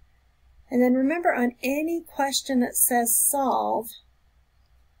 And then remember, on any question that says solve,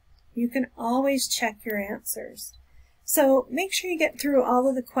 you can always check your answers. So make sure you get through all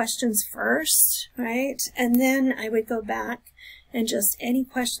of the questions first, right? And then I would go back and just any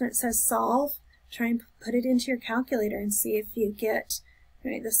question that says solve, try and put it into your calculator and see if you get,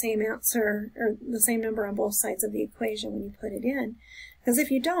 right, the same answer or the same number on both sides of the equation when you put it in. Because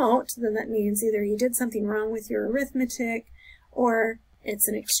if you don't, then that means either you did something wrong with your arithmetic, or it's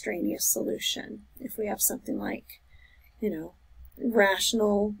an extraneous solution. If we have something like, you know,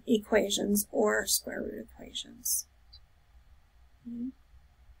 rational equations or square root equations.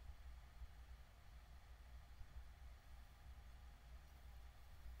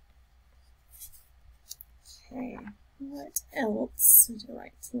 Okay, what else would you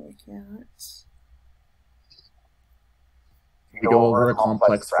like to look at? We go over a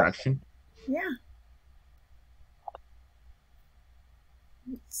complex fraction. Yeah.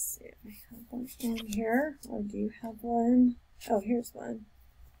 Let's see if I have one in here, or do you have one? Oh, here's one.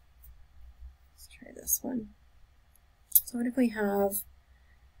 Let's try this one. So what if we have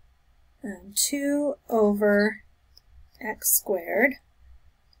 2 over x squared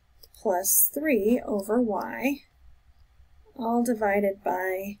plus 3 over y, all divided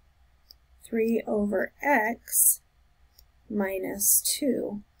by 3 over x minus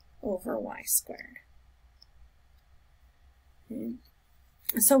 2 over y squared. Okay.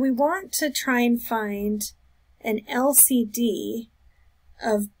 So we want to try and find an LCD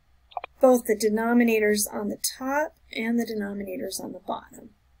of both the denominators on the top and the denominators on the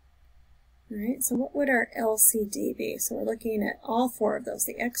bottom. All right, so what would our LCD be? So we're looking at all 4 of those,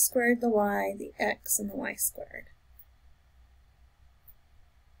 the x squared, the y, the x, and the y squared.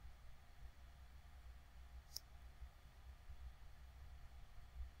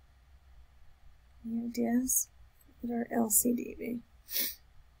 Any ideas? What would our LCD be?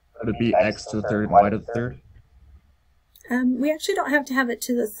 Would it be x to the third and y to the third? We actually don't have to have it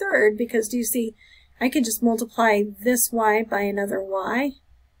to the third, because do you see, I could just multiply this y by another y,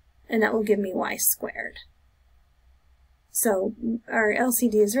 and that will give me y squared. So our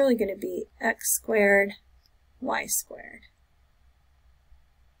LCD is really going to be x squared, y squared.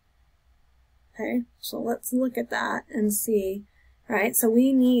 Okay, so let's look at that and see. Right, so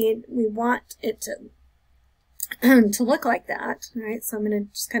we want it to look like that, right? So I'm going to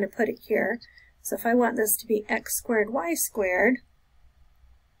just kind of put it here. So if I want this to be x squared, y squared,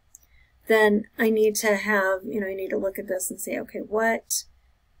 then I need to have, I need to look at this and say, okay, what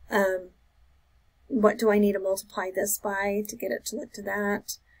do I need to multiply this by to get it to look to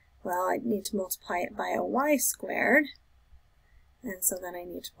that? Well, I need to multiply it by a y squared, and so then I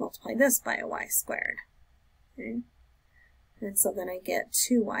need to multiply this by a y squared. Okay. And so then I get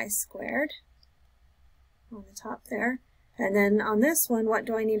 2y squared on the top there. And then on this one, what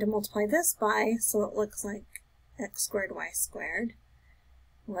do I need to multiply this by so it looks like x squared, y squared?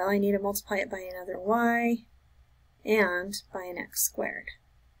 Well, I need to multiply it by another y and by an x squared.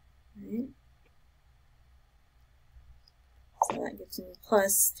 Right? So that gives me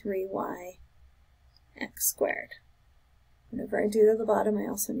plus 3y x squared. Whenever I do to the bottom, I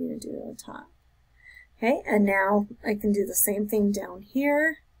also need to do to the top. Okay, and now I can do the same thing down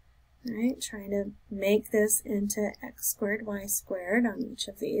here, right? Trying to make this into x squared, y squared on each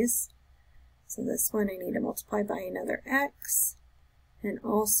of these. So this one I need to multiply by another x, and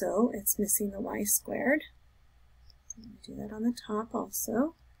also it's missing the y squared. So I'm going to do that on the top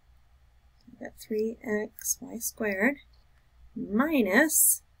also. I've got 3x y squared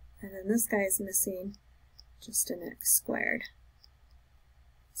minus, and then this guy is missing just an x squared.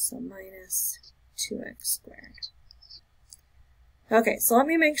 So minus 2x squared. Okay, so let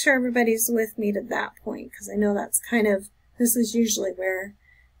me make sure everybody's with me to that point, because I know that's kind of, this is usually where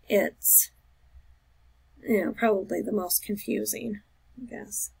it's, probably the most confusing, I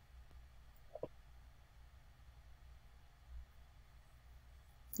guess.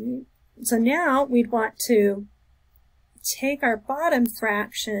 Okay. So now we'd want to take our bottom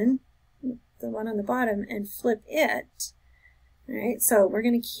fraction, the one on the bottom, and flip it. All right, so we're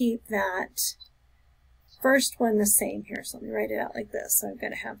going to keep that first one the same here. So let me write it out like this. So I'm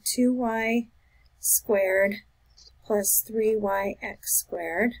going to have 2y squared plus 3yx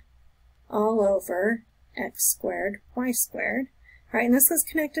squared all over x squared, y squared. All right, and this is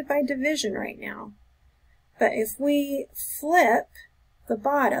connected by division right now. But if we flip the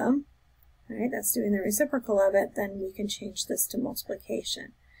bottom, all right, that's doing the reciprocal of it, then we can change this to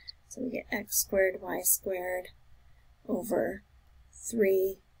multiplication. So we get x squared, y squared over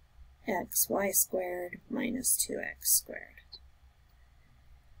 3xy squared minus 2x squared.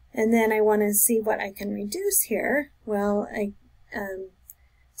 And then I want to see what I can reduce here. Well,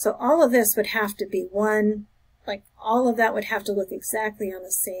 so all of this would have to be one, like all of that would have to look exactly on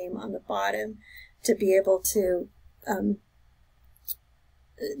the same on the bottom to be able to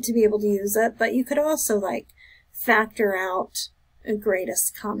use it. But you could also like factor out a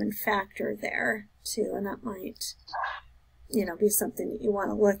greatest common factor there too, and that might be something that you want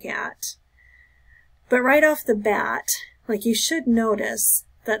to look at. But right off the bat, like you should notice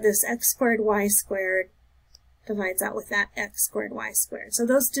that this x squared, y squared divides out with that x squared y squared. So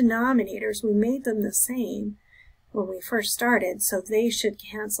those denominators, we made them the same when we first started, so they should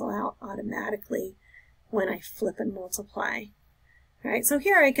cancel out automatically when I flip and multiply. All right, so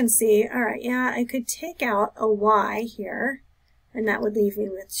here I can see, all right, yeah, I could take out a y here, and that would leave me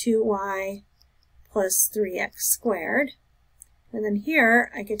with 2y plus 3x squared. And then here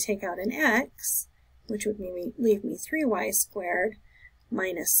I could take out an x, which would leave me 3y squared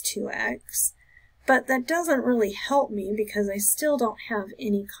minus 2x. But that doesn't really help me because I still don't have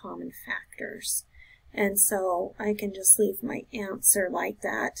any common factors. And so I can just leave my answer like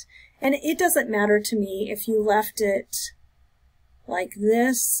that. And it doesn't matter to me if you left it like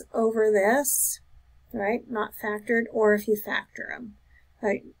this over this, right? Not factored, or if you factor them.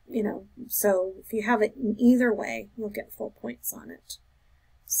 You know, so if you have it in either way, you'll get full points on it.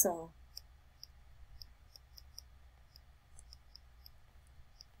 So.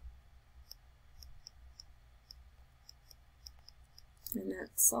 And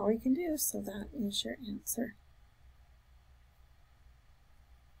that's all we can do, so that is your answer.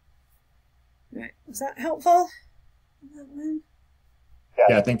 All right, was that helpful? That one?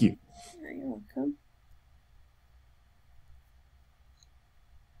 Yeah, thank you. Yeah, you're welcome.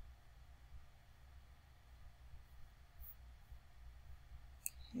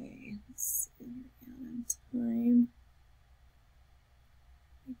 Okay, let's see, we're out of time.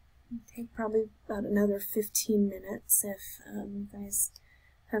 Take probably about another 15 minutes if you guys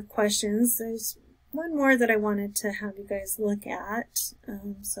have questions. There's one more that I wanted to have you guys look at.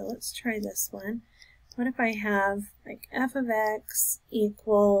 So let's try this one. What if I have like f of x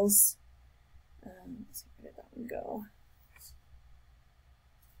equals, let's see, where did that one go?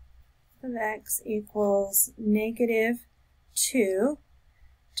 F of x equals negative 2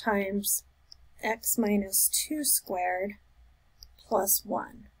 times x minus 2 squared plus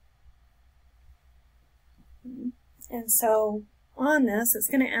 1. And so on this, it's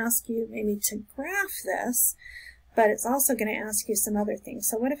going to ask you maybe to graph this, but it's also going to ask you some other things.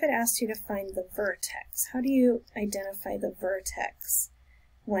 So what if it asked you to find the vertex? How do you identify the vertex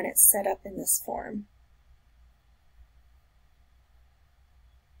when it's set up in this form?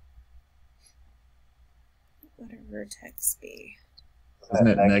 What would a vertex be? Isn't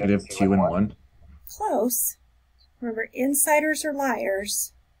it negative 2 and 1? Close. Remember, insiders or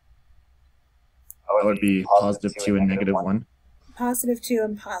liars? That would be positive 2 and negative 1. Positive 2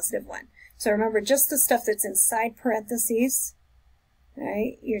 and positive 1. So remember, just the stuff that's inside parentheses,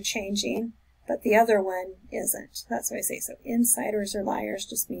 right, you're changing, but the other one isn't. That's what I say. So insiders or liars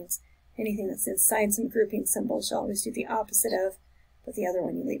just means anything that's inside some grouping symbols, you always do the opposite of, but the other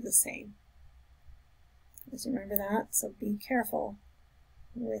one you leave the same. Just remember that, so be careful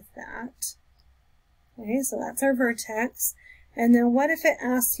with that. Okay, so that's our vertex. And then what if it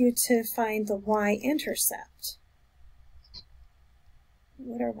asks you to find the y-intercept?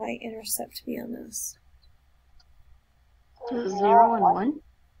 What would our y-intercept be on this? 0 and 1?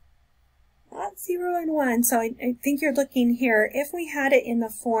 Not 0 and 1. So I think you're looking here. If we had it in the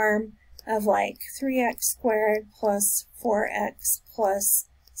form of like 3x squared plus 4x plus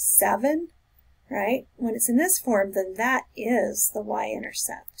 7, right? When it's in this form, then that is the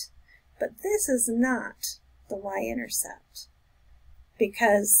y-intercept. But this is not the y-intercept,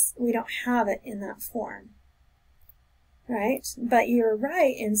 because we don't have it in that form, right? But you're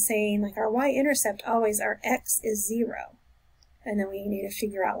right in saying, like, our y-intercept always, our x is 0, and then we need to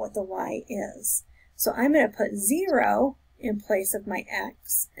figure out what the y is. So I'm going to put 0 in place of my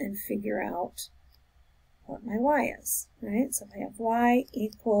x and figure out what my y is, right? So if I have y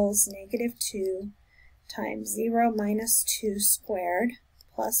equals negative 2 times 0 minus 2 squared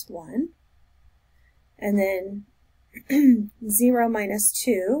plus 1, and then 0 minus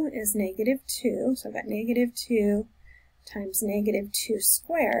 2 is negative 2, so I've got negative 2 times negative 2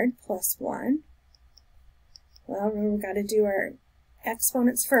 squared plus 1. Well, remember, we've got to do our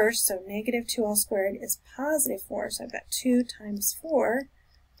exponents first, so negative 2 all squared is positive 4, so I've got 2 times 4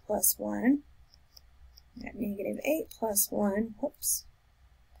 plus 1. I've got negative 8 plus 1, whoops,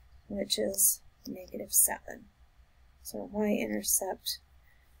 which is negative 7. So y-intercept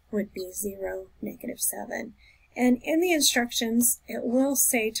would be 0, negative 7. And in the instructions, it will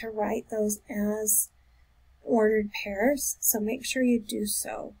say to write those as ordered pairs, so make sure you do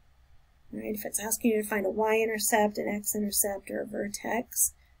so. Right? If it's asking you to find a y-intercept, an x-intercept, or a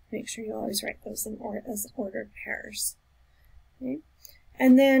vertex, make sure you always write those as ordered pairs. Okay?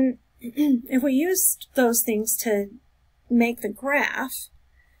 And then if we used those things to make the graph,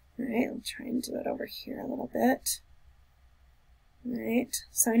 right, I'll try and do it over here a little bit. Right,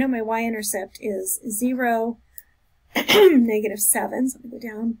 so I know my y-intercept is 0, negative 7, so I'm going to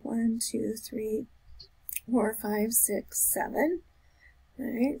go down 1, 2, 3, 4, 5, 6, 7. All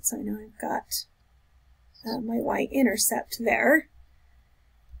right, so now I've got my y-intercept there.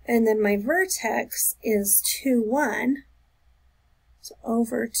 And then my vertex is 2, 1. So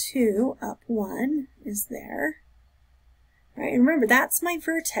over 2, up 1 is there. All right, and remember, that's my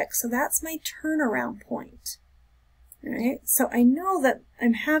vertex, so that's my turnaround point. All right, so I know that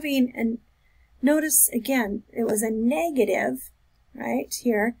I'm having, and notice again, it was a negative, right,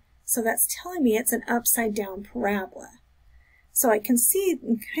 here. So that's telling me it's an upside down parabola. So I can see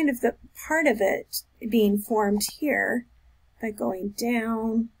kind of the part of it being formed here by going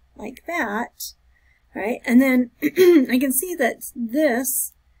down like that, right? And then I can see that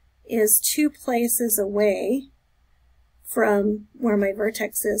this is 2 places away from where my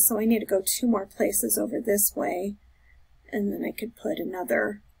vertex is, so I need to go 2 more places over this way, and then I could put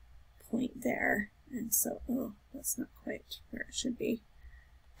another point there. And so, oh, that's not quite where it should be.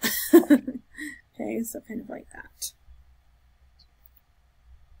 Okay, so kind of like that.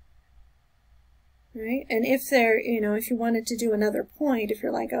 Right, and if there, if you wanted to do another point, if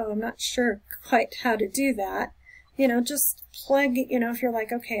you're like, oh, I'm not sure quite how to do that, just plug, if you're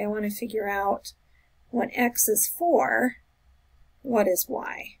like, okay, I want to figure out when x is 4, what is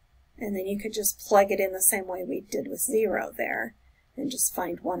y? And then you could just plug it in the same way we did with 0 there, and just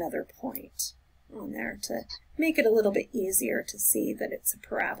find one other point on there to make it a little bit easier to see that it's a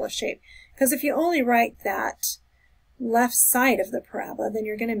parabola shape. Because if you only write that left side of the parabola, then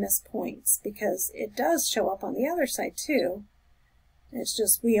you're going to miss points, because it does show up on the other side too. It's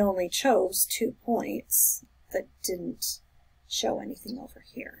just we only chose 2 points that didn't show anything over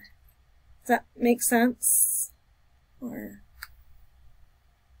here. Does that make sense? Or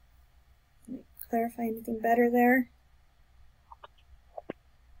clarify anything better there?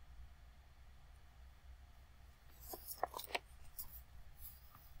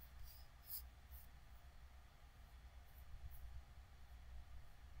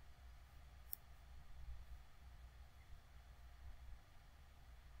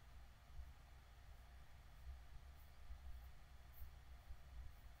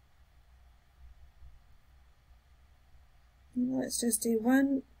 Let's just do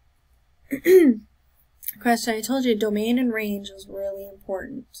one question. I told you domain and range is really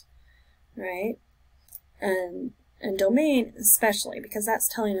important, right? And domain especially, because that's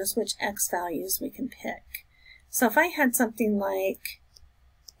telling us which x values we can pick. So if I had something like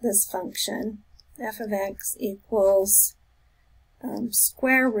this function, f of x equals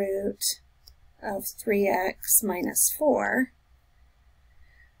square root of 3x minus 4,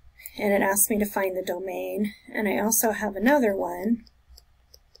 and it asks me to find the domain, and I also have another one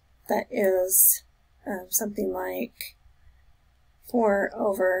that is something like 4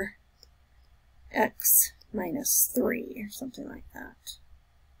 over x minus 3, or something like that.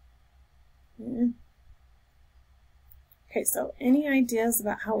 Okay, so any ideas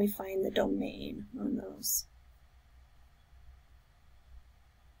about how we find the domain on those?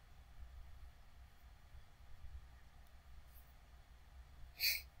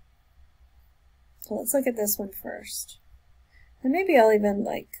 So let's look at this one first. And maybe I'll even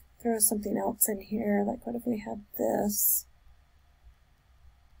throw something else in here, like what if we had this?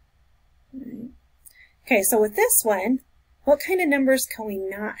 Right. Okay, so with this one, what kind of numbers can we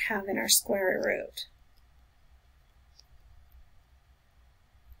not have in our square root?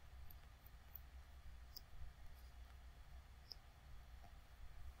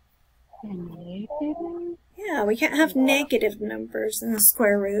 Yeah, we can't have negative numbers in the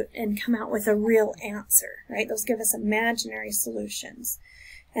square root and come out with a real answer, right? Those give us imaginary solutions.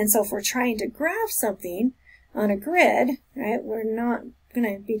 And so if we're trying to graph something on a grid, right, we're not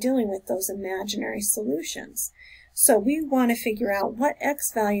going to be dealing with those imaginary solutions. So we want to figure out what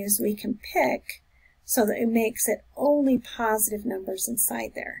x values we can pick so that it makes it only positive numbers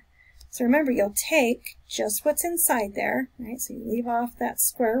inside there. So remember, you'll take just what's inside there, right? So you leave off that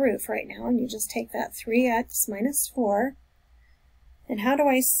square root for right now, and you just take that 3x minus 4. And how do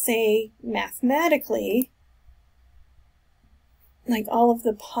I say mathematically, like all of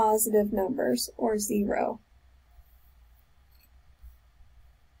the positive numbers, or 0?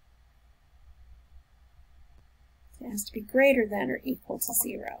 It has to be greater than or equal to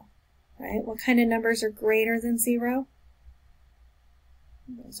 0, right? What kind of numbers are greater than 0?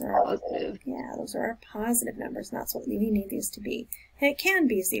 Those are positive. Yeah, those are our positive numbers, and that's what we need these to be. And it can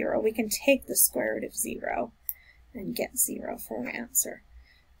be 0. We can take the square root of 0 and get 0 for our answer.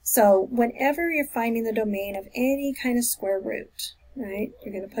 So whenever you're finding the domain of any kind of square root, right,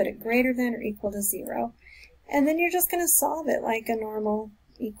 you're going to put it greater than or equal to 0, and then you're just going to solve it like a normal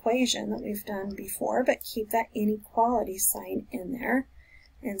equation that we've done before, but keep that inequality sign in there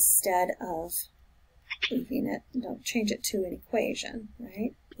instead of leaving it, don't change it to an equation,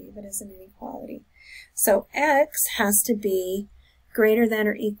 right? Leave it as an inequality. So x has to be greater than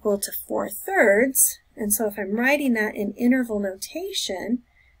or equal to 4/3, and so if I'm writing that in interval notation,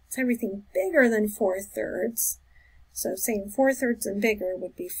 it's everything bigger than 4/3. So saying 4/3 and bigger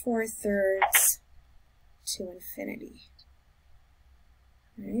would be 4/3 to infinity.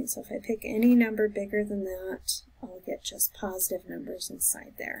 Right, so if I pick any number bigger than that, I'll get just positive numbers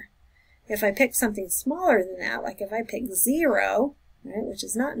inside there. If I pick something smaller than that, like if I pick 0, right, which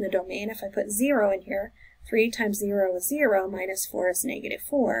is not in the domain, if I put 0 in here, 3 times 0 is 0, minus 4 is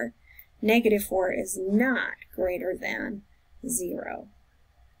 -4. -4 is not greater than 0,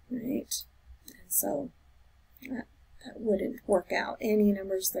 right? And so that wouldn't work out. Any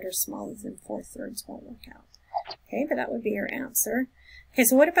numbers that are smaller than 4/3 won't work out. Okay, but that would be your answer. Okay,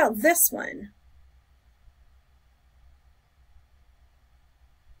 so what about this one?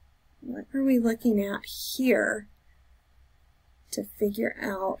 What are we looking at here to figure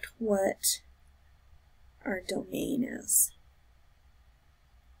out what our domain is?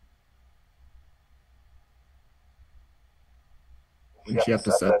 Wouldn't you have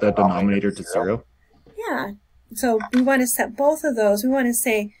to set the denominator to 0? Yeah, so we want to set both of those. We want to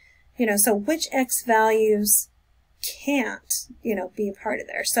say, you know, so which x values can't, you know, be a part of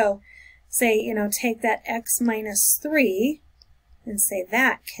there. So say, you know, take that x minus 3 and say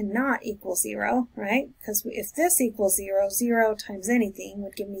that cannot equal 0, right? Because if this equals 0, 0 times anything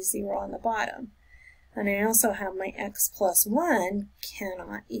would give me 0 on the bottom. And I also have my x plus 1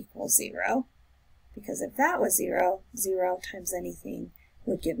 cannot equal 0, because if that was 0, 0 times anything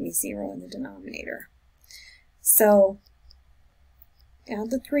would give me 0 in the denominator. So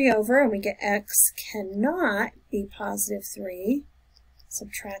add the 3 over and we get x cannot be positive 3.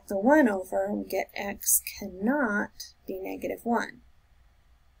 Subtract the 1 over and we get x cannot be negative 1.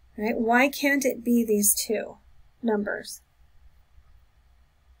 Right? Why can't it be these two numbers?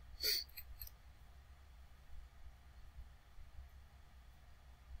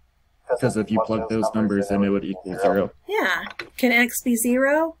 Because if you plug those numbers in, it would equal 0. Yeah. Can x be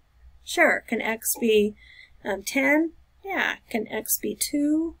 0? Sure. Can x be 10? Yeah. Can x be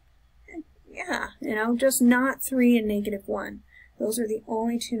 2? Yeah. You know, just not 3 and negative 1. Those are the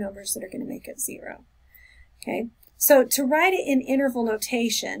only two numbers that are going to make it 0. Okay. So to write it in interval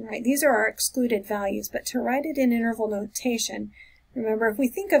notation, right, these are our excluded values, but to write it in interval notation, remember, if we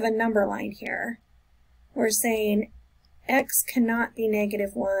think of a number line here, we're saying x cannot be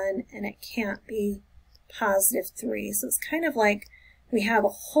negative 1 and it can't be positive 3. So it's kind of like we have a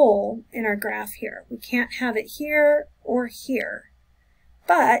hole in our graph here. We can't have it here or here,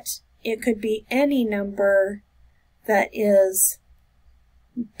 but it could be any number that is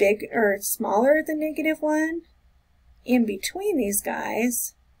big or smaller than negative 1, in between these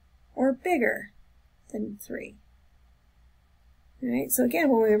guys, or bigger than 3. All right, so again,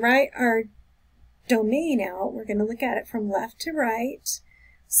 when we write our domain out, we're going to look at it from left to right.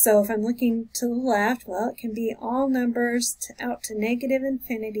 So if I'm looking to the left, well, it can be all numbers out to negative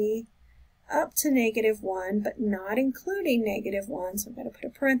infinity, up to negative 1, but not including negative 1. So I'm going to put a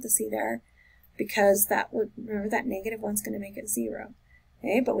parenthesis there, because that would, remember, that negative 1's going to make it 0.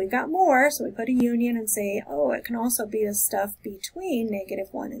 Okay, but we've got more, so we put a union and say, oh, it can also be the stuff between negative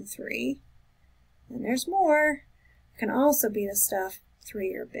 1 and 3. And there's more. It can also be the stuff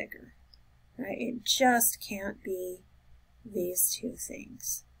 3 or bigger. Right? It just can't be these two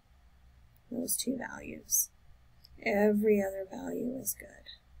things, those two values. Every other value is good.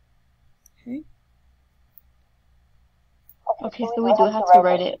 Okay? Okay, so we do have to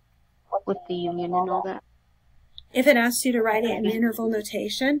write it with the union and all that. If it asks you to write it in interval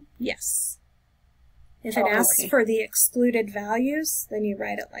notation, yes. If it asks for the excluded values, then you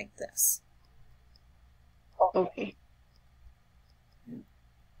write it like this. Okay.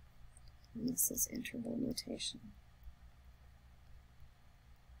 And this is interval notation.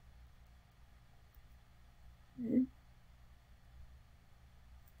 Okay.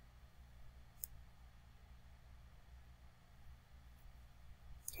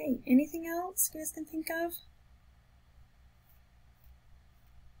 Okay, anything else you guys can think of?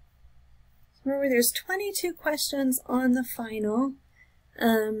 Remember, there's 22 questions on the final,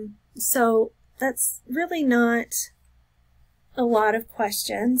 so that's really not a lot of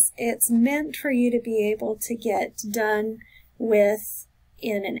questions. It's meant for you to be able to get done with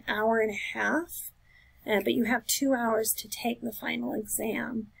in an hour and a half, but you have 2 hours to take the final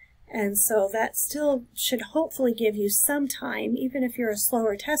exam, and so that still should hopefully give you some time, even if you're a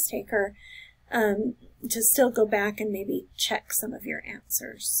slower test taker, to still go back and maybe check some of your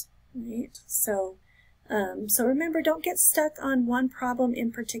answers. Right? So remember, don't get stuck on one problem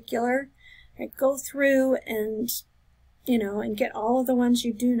in particular. Right? Go through and, you know, and get all of the ones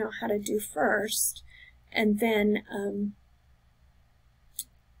you do know how to do first, and then,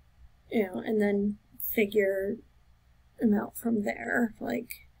 you know, and then figure them out from there.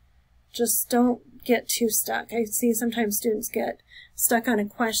 Like, just don't get too stuck. I see sometimes students get stuck on a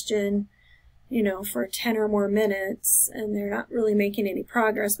question, you know, for 10 or more minutes, and they're not really making any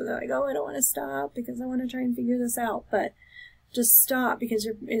progress, but they're like, oh, I don't want to stop because I want to try and figure this out. But just stop, because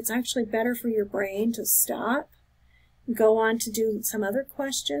it's actually better for your brain to stop, go on to do some other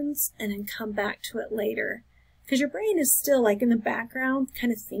questions, and then come back to it later. Because your brain is still like in the background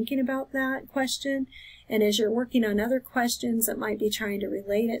kind of thinking about that question, and as you're working on other questions that might be trying to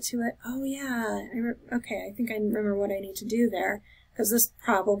relate it to it, oh yeah, okay, I think I remember what I need to do there, because this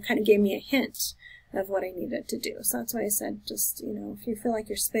problem kind of gave me a hint of what I needed to do. So that's why I said, just, you know, if you feel like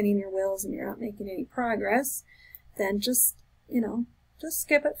you're spinning your wheels and you're not making any progress, then just, you know, just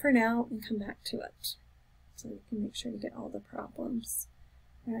skip it for now and come back to it. So you can make sure you get all the problems,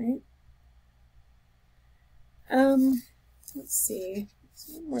 right? Let's see.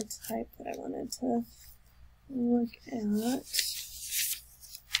 There's one more type that I wanted to look at.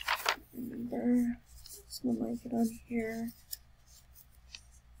 Remember, someone might get on here.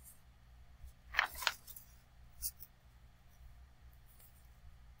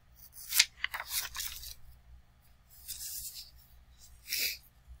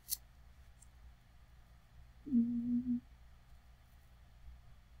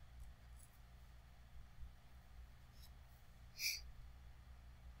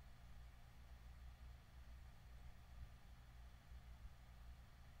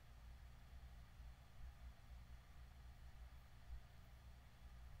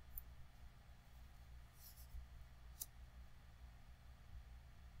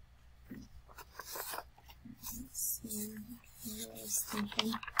 What I was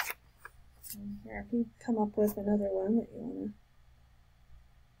thinking. Here, if you come up with another one that you want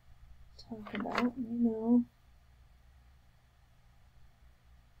to talk about, let me know.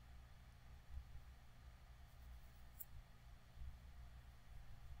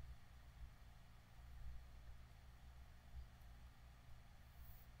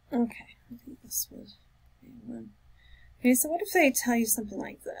 Okay, I think this would be one. Okay, so what if they tell you something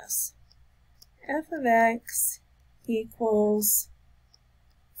like this? F of x equals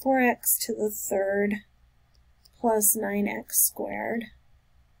 4x to the third plus 9x squared.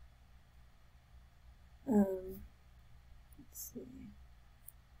 Let's see.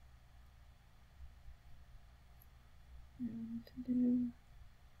 What I want to do.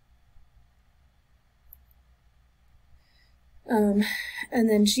 And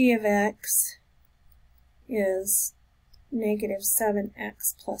then g of x is negative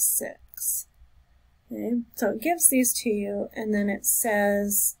 7x plus 6. Okay, so it gives these to you, and then it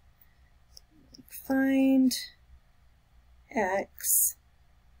says find x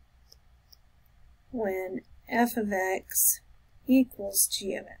when f of x equals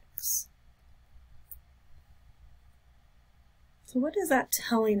g of x. So what is that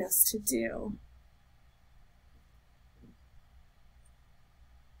telling us to do?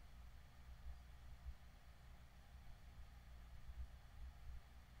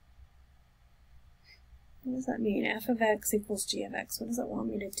 What does that mean? F of x equals g of x. What does it want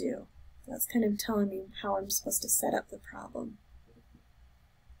me to do? That's kind of telling me how I'm supposed to set up the problem.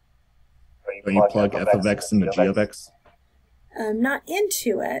 When you plug f of x into g of x? Not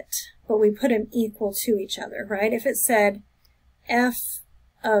into it, but we put them equal to each other, right? If it said f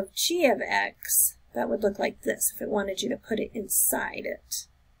of g of x, that would look like this if it wanted you to put it inside it,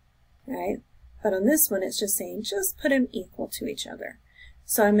 right? But on this one, it's just saying just put them equal to each other.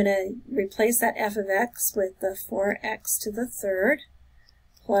 So I'm going to replace that f of x with the 4x to the third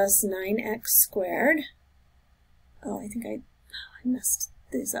plus 9x squared. Oh, I think I messed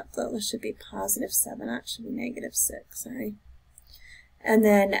these up though. This should be positive 7. That should be negative 6. Sorry. And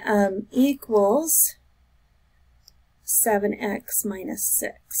then equals 7x minus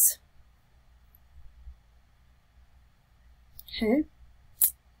 6. Okay.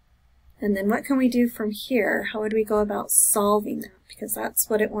 And then what can we do from here? How would we go about solving that? Because that's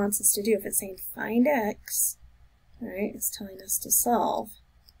what it wants us to do. If it's saying find x, all right, it's telling us to solve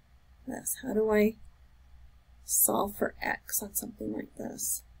this. How do I solve for x on something like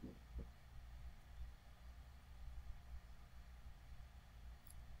this?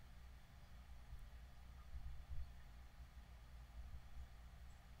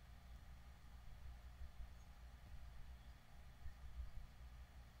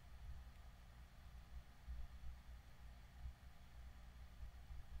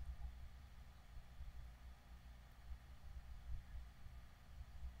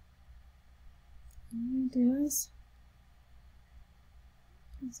 is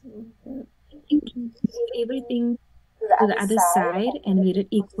a little bit. Move everything to the other side and made it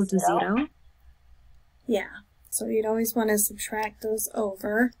equal to 0. Yeah, so you'd always want to subtract those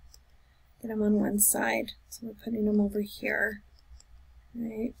over. Get them on one side. So we're putting them over here,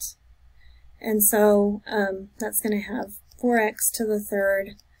 right? And so that's going to have 4x to the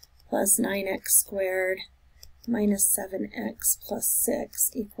third plus 9x squared minus 7x plus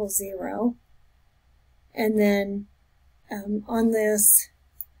 6 equals 0. And then on this,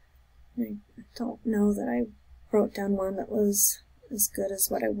 I don't know that I wrote down one that was as good as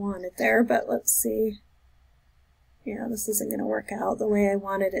what I wanted there, but let's see. Yeah, this isn't going to work out the way I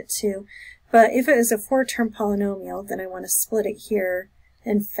wanted it to. But if it was a 4-term polynomial, then I want to split it here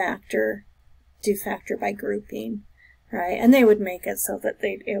and do factor by grouping, right? And they would make it so that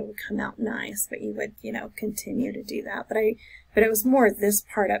it would come out nice, but you would, continue to do that. But it was more this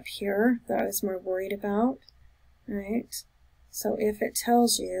part up here that I was more worried about, right? So if it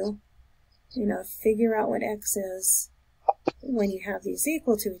tells you, figure out what x is when you have these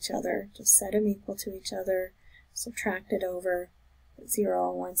equal to each other, just set them equal to each other, subtract it over, 0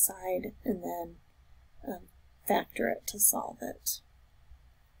 on one side, and then factor it to solve it.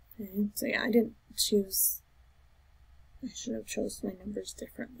 Okay. So yeah, I didn't choose, I should have chose my numbers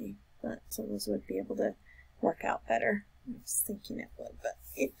differently, but so those would be able to work out better. I was thinking it would, but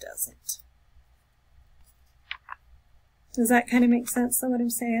it doesn't. Does that kind of make sense to what I'm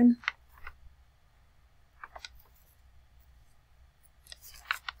saying?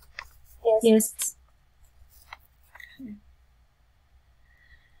 Yes. Okay.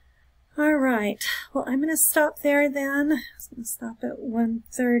 All right. Well, I'm going to stop there then. I was going to stop at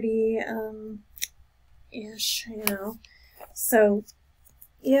 1:30-ish, So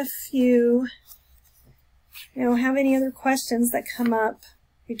if you, have any other questions that come up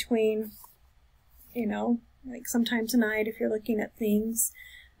between, like sometime tonight if you're looking at things,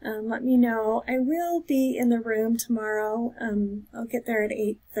 let me know. I will be in the room tomorrow. I'll get there at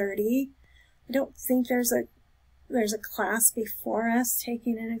 8:30. I don't think there's a class before us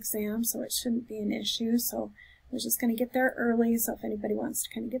taking an exam, so it shouldn't be an issue. So we're just going to get there early. So if anybody wants to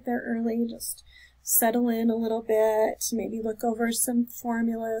kind of get there early, just settle in a little bit, maybe look over some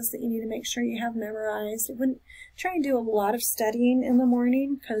formulas that you need to make sure you have memorized. I wouldn't try and do a lot of studying in the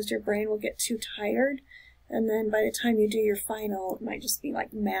morning because your brain will get too tired. And then by the time you do your final, it might just be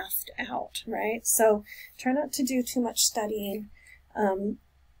like mathed out, right? So try not to do too much studying,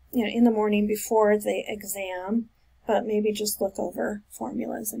 in the morning before the exam, but maybe just look over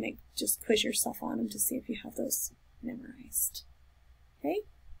formulas and just quiz yourself on them to see if you have those memorized. Okay?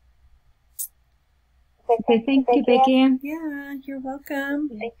 Okay, thank you, Becky. Yeah, you're welcome.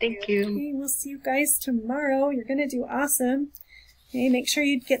 Thank you. Okay, we'll see you guys tomorrow. You're going to do awesome. Okay, make sure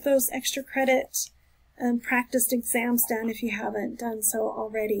you get those extra credit practiced exams done if you haven't done so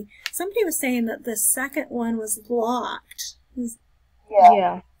already. Somebody was saying that the second one was locked.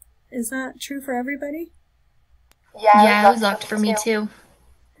 Yeah. Is that true for everybody? Yeah, it was locked for me too.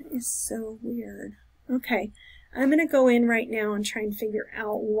 That is so weird. Okay, I'm going to go in right now and try and figure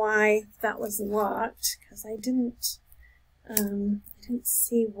out why that was locked, because I didn't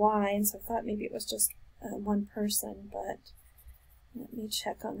see why, and so I thought maybe it was just one person, but let me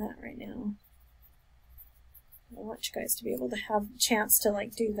check on that right now. I want you guys to be able to have a chance to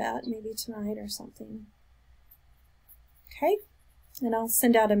do that maybe tonight or something. Okay, and I'll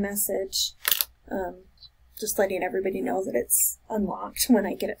send out a message just letting everybody know that it's unlocked when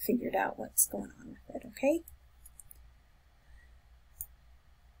I get it figured out what's going on with it, okay?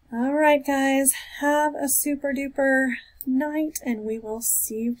 All right, guys, have a super duper night, and we will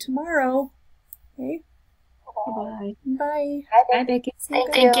see you tomorrow. Okay? Bye. Bye. Bye, Becky.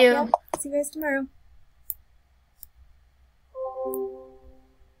 Thank you. See you guys tomorrow.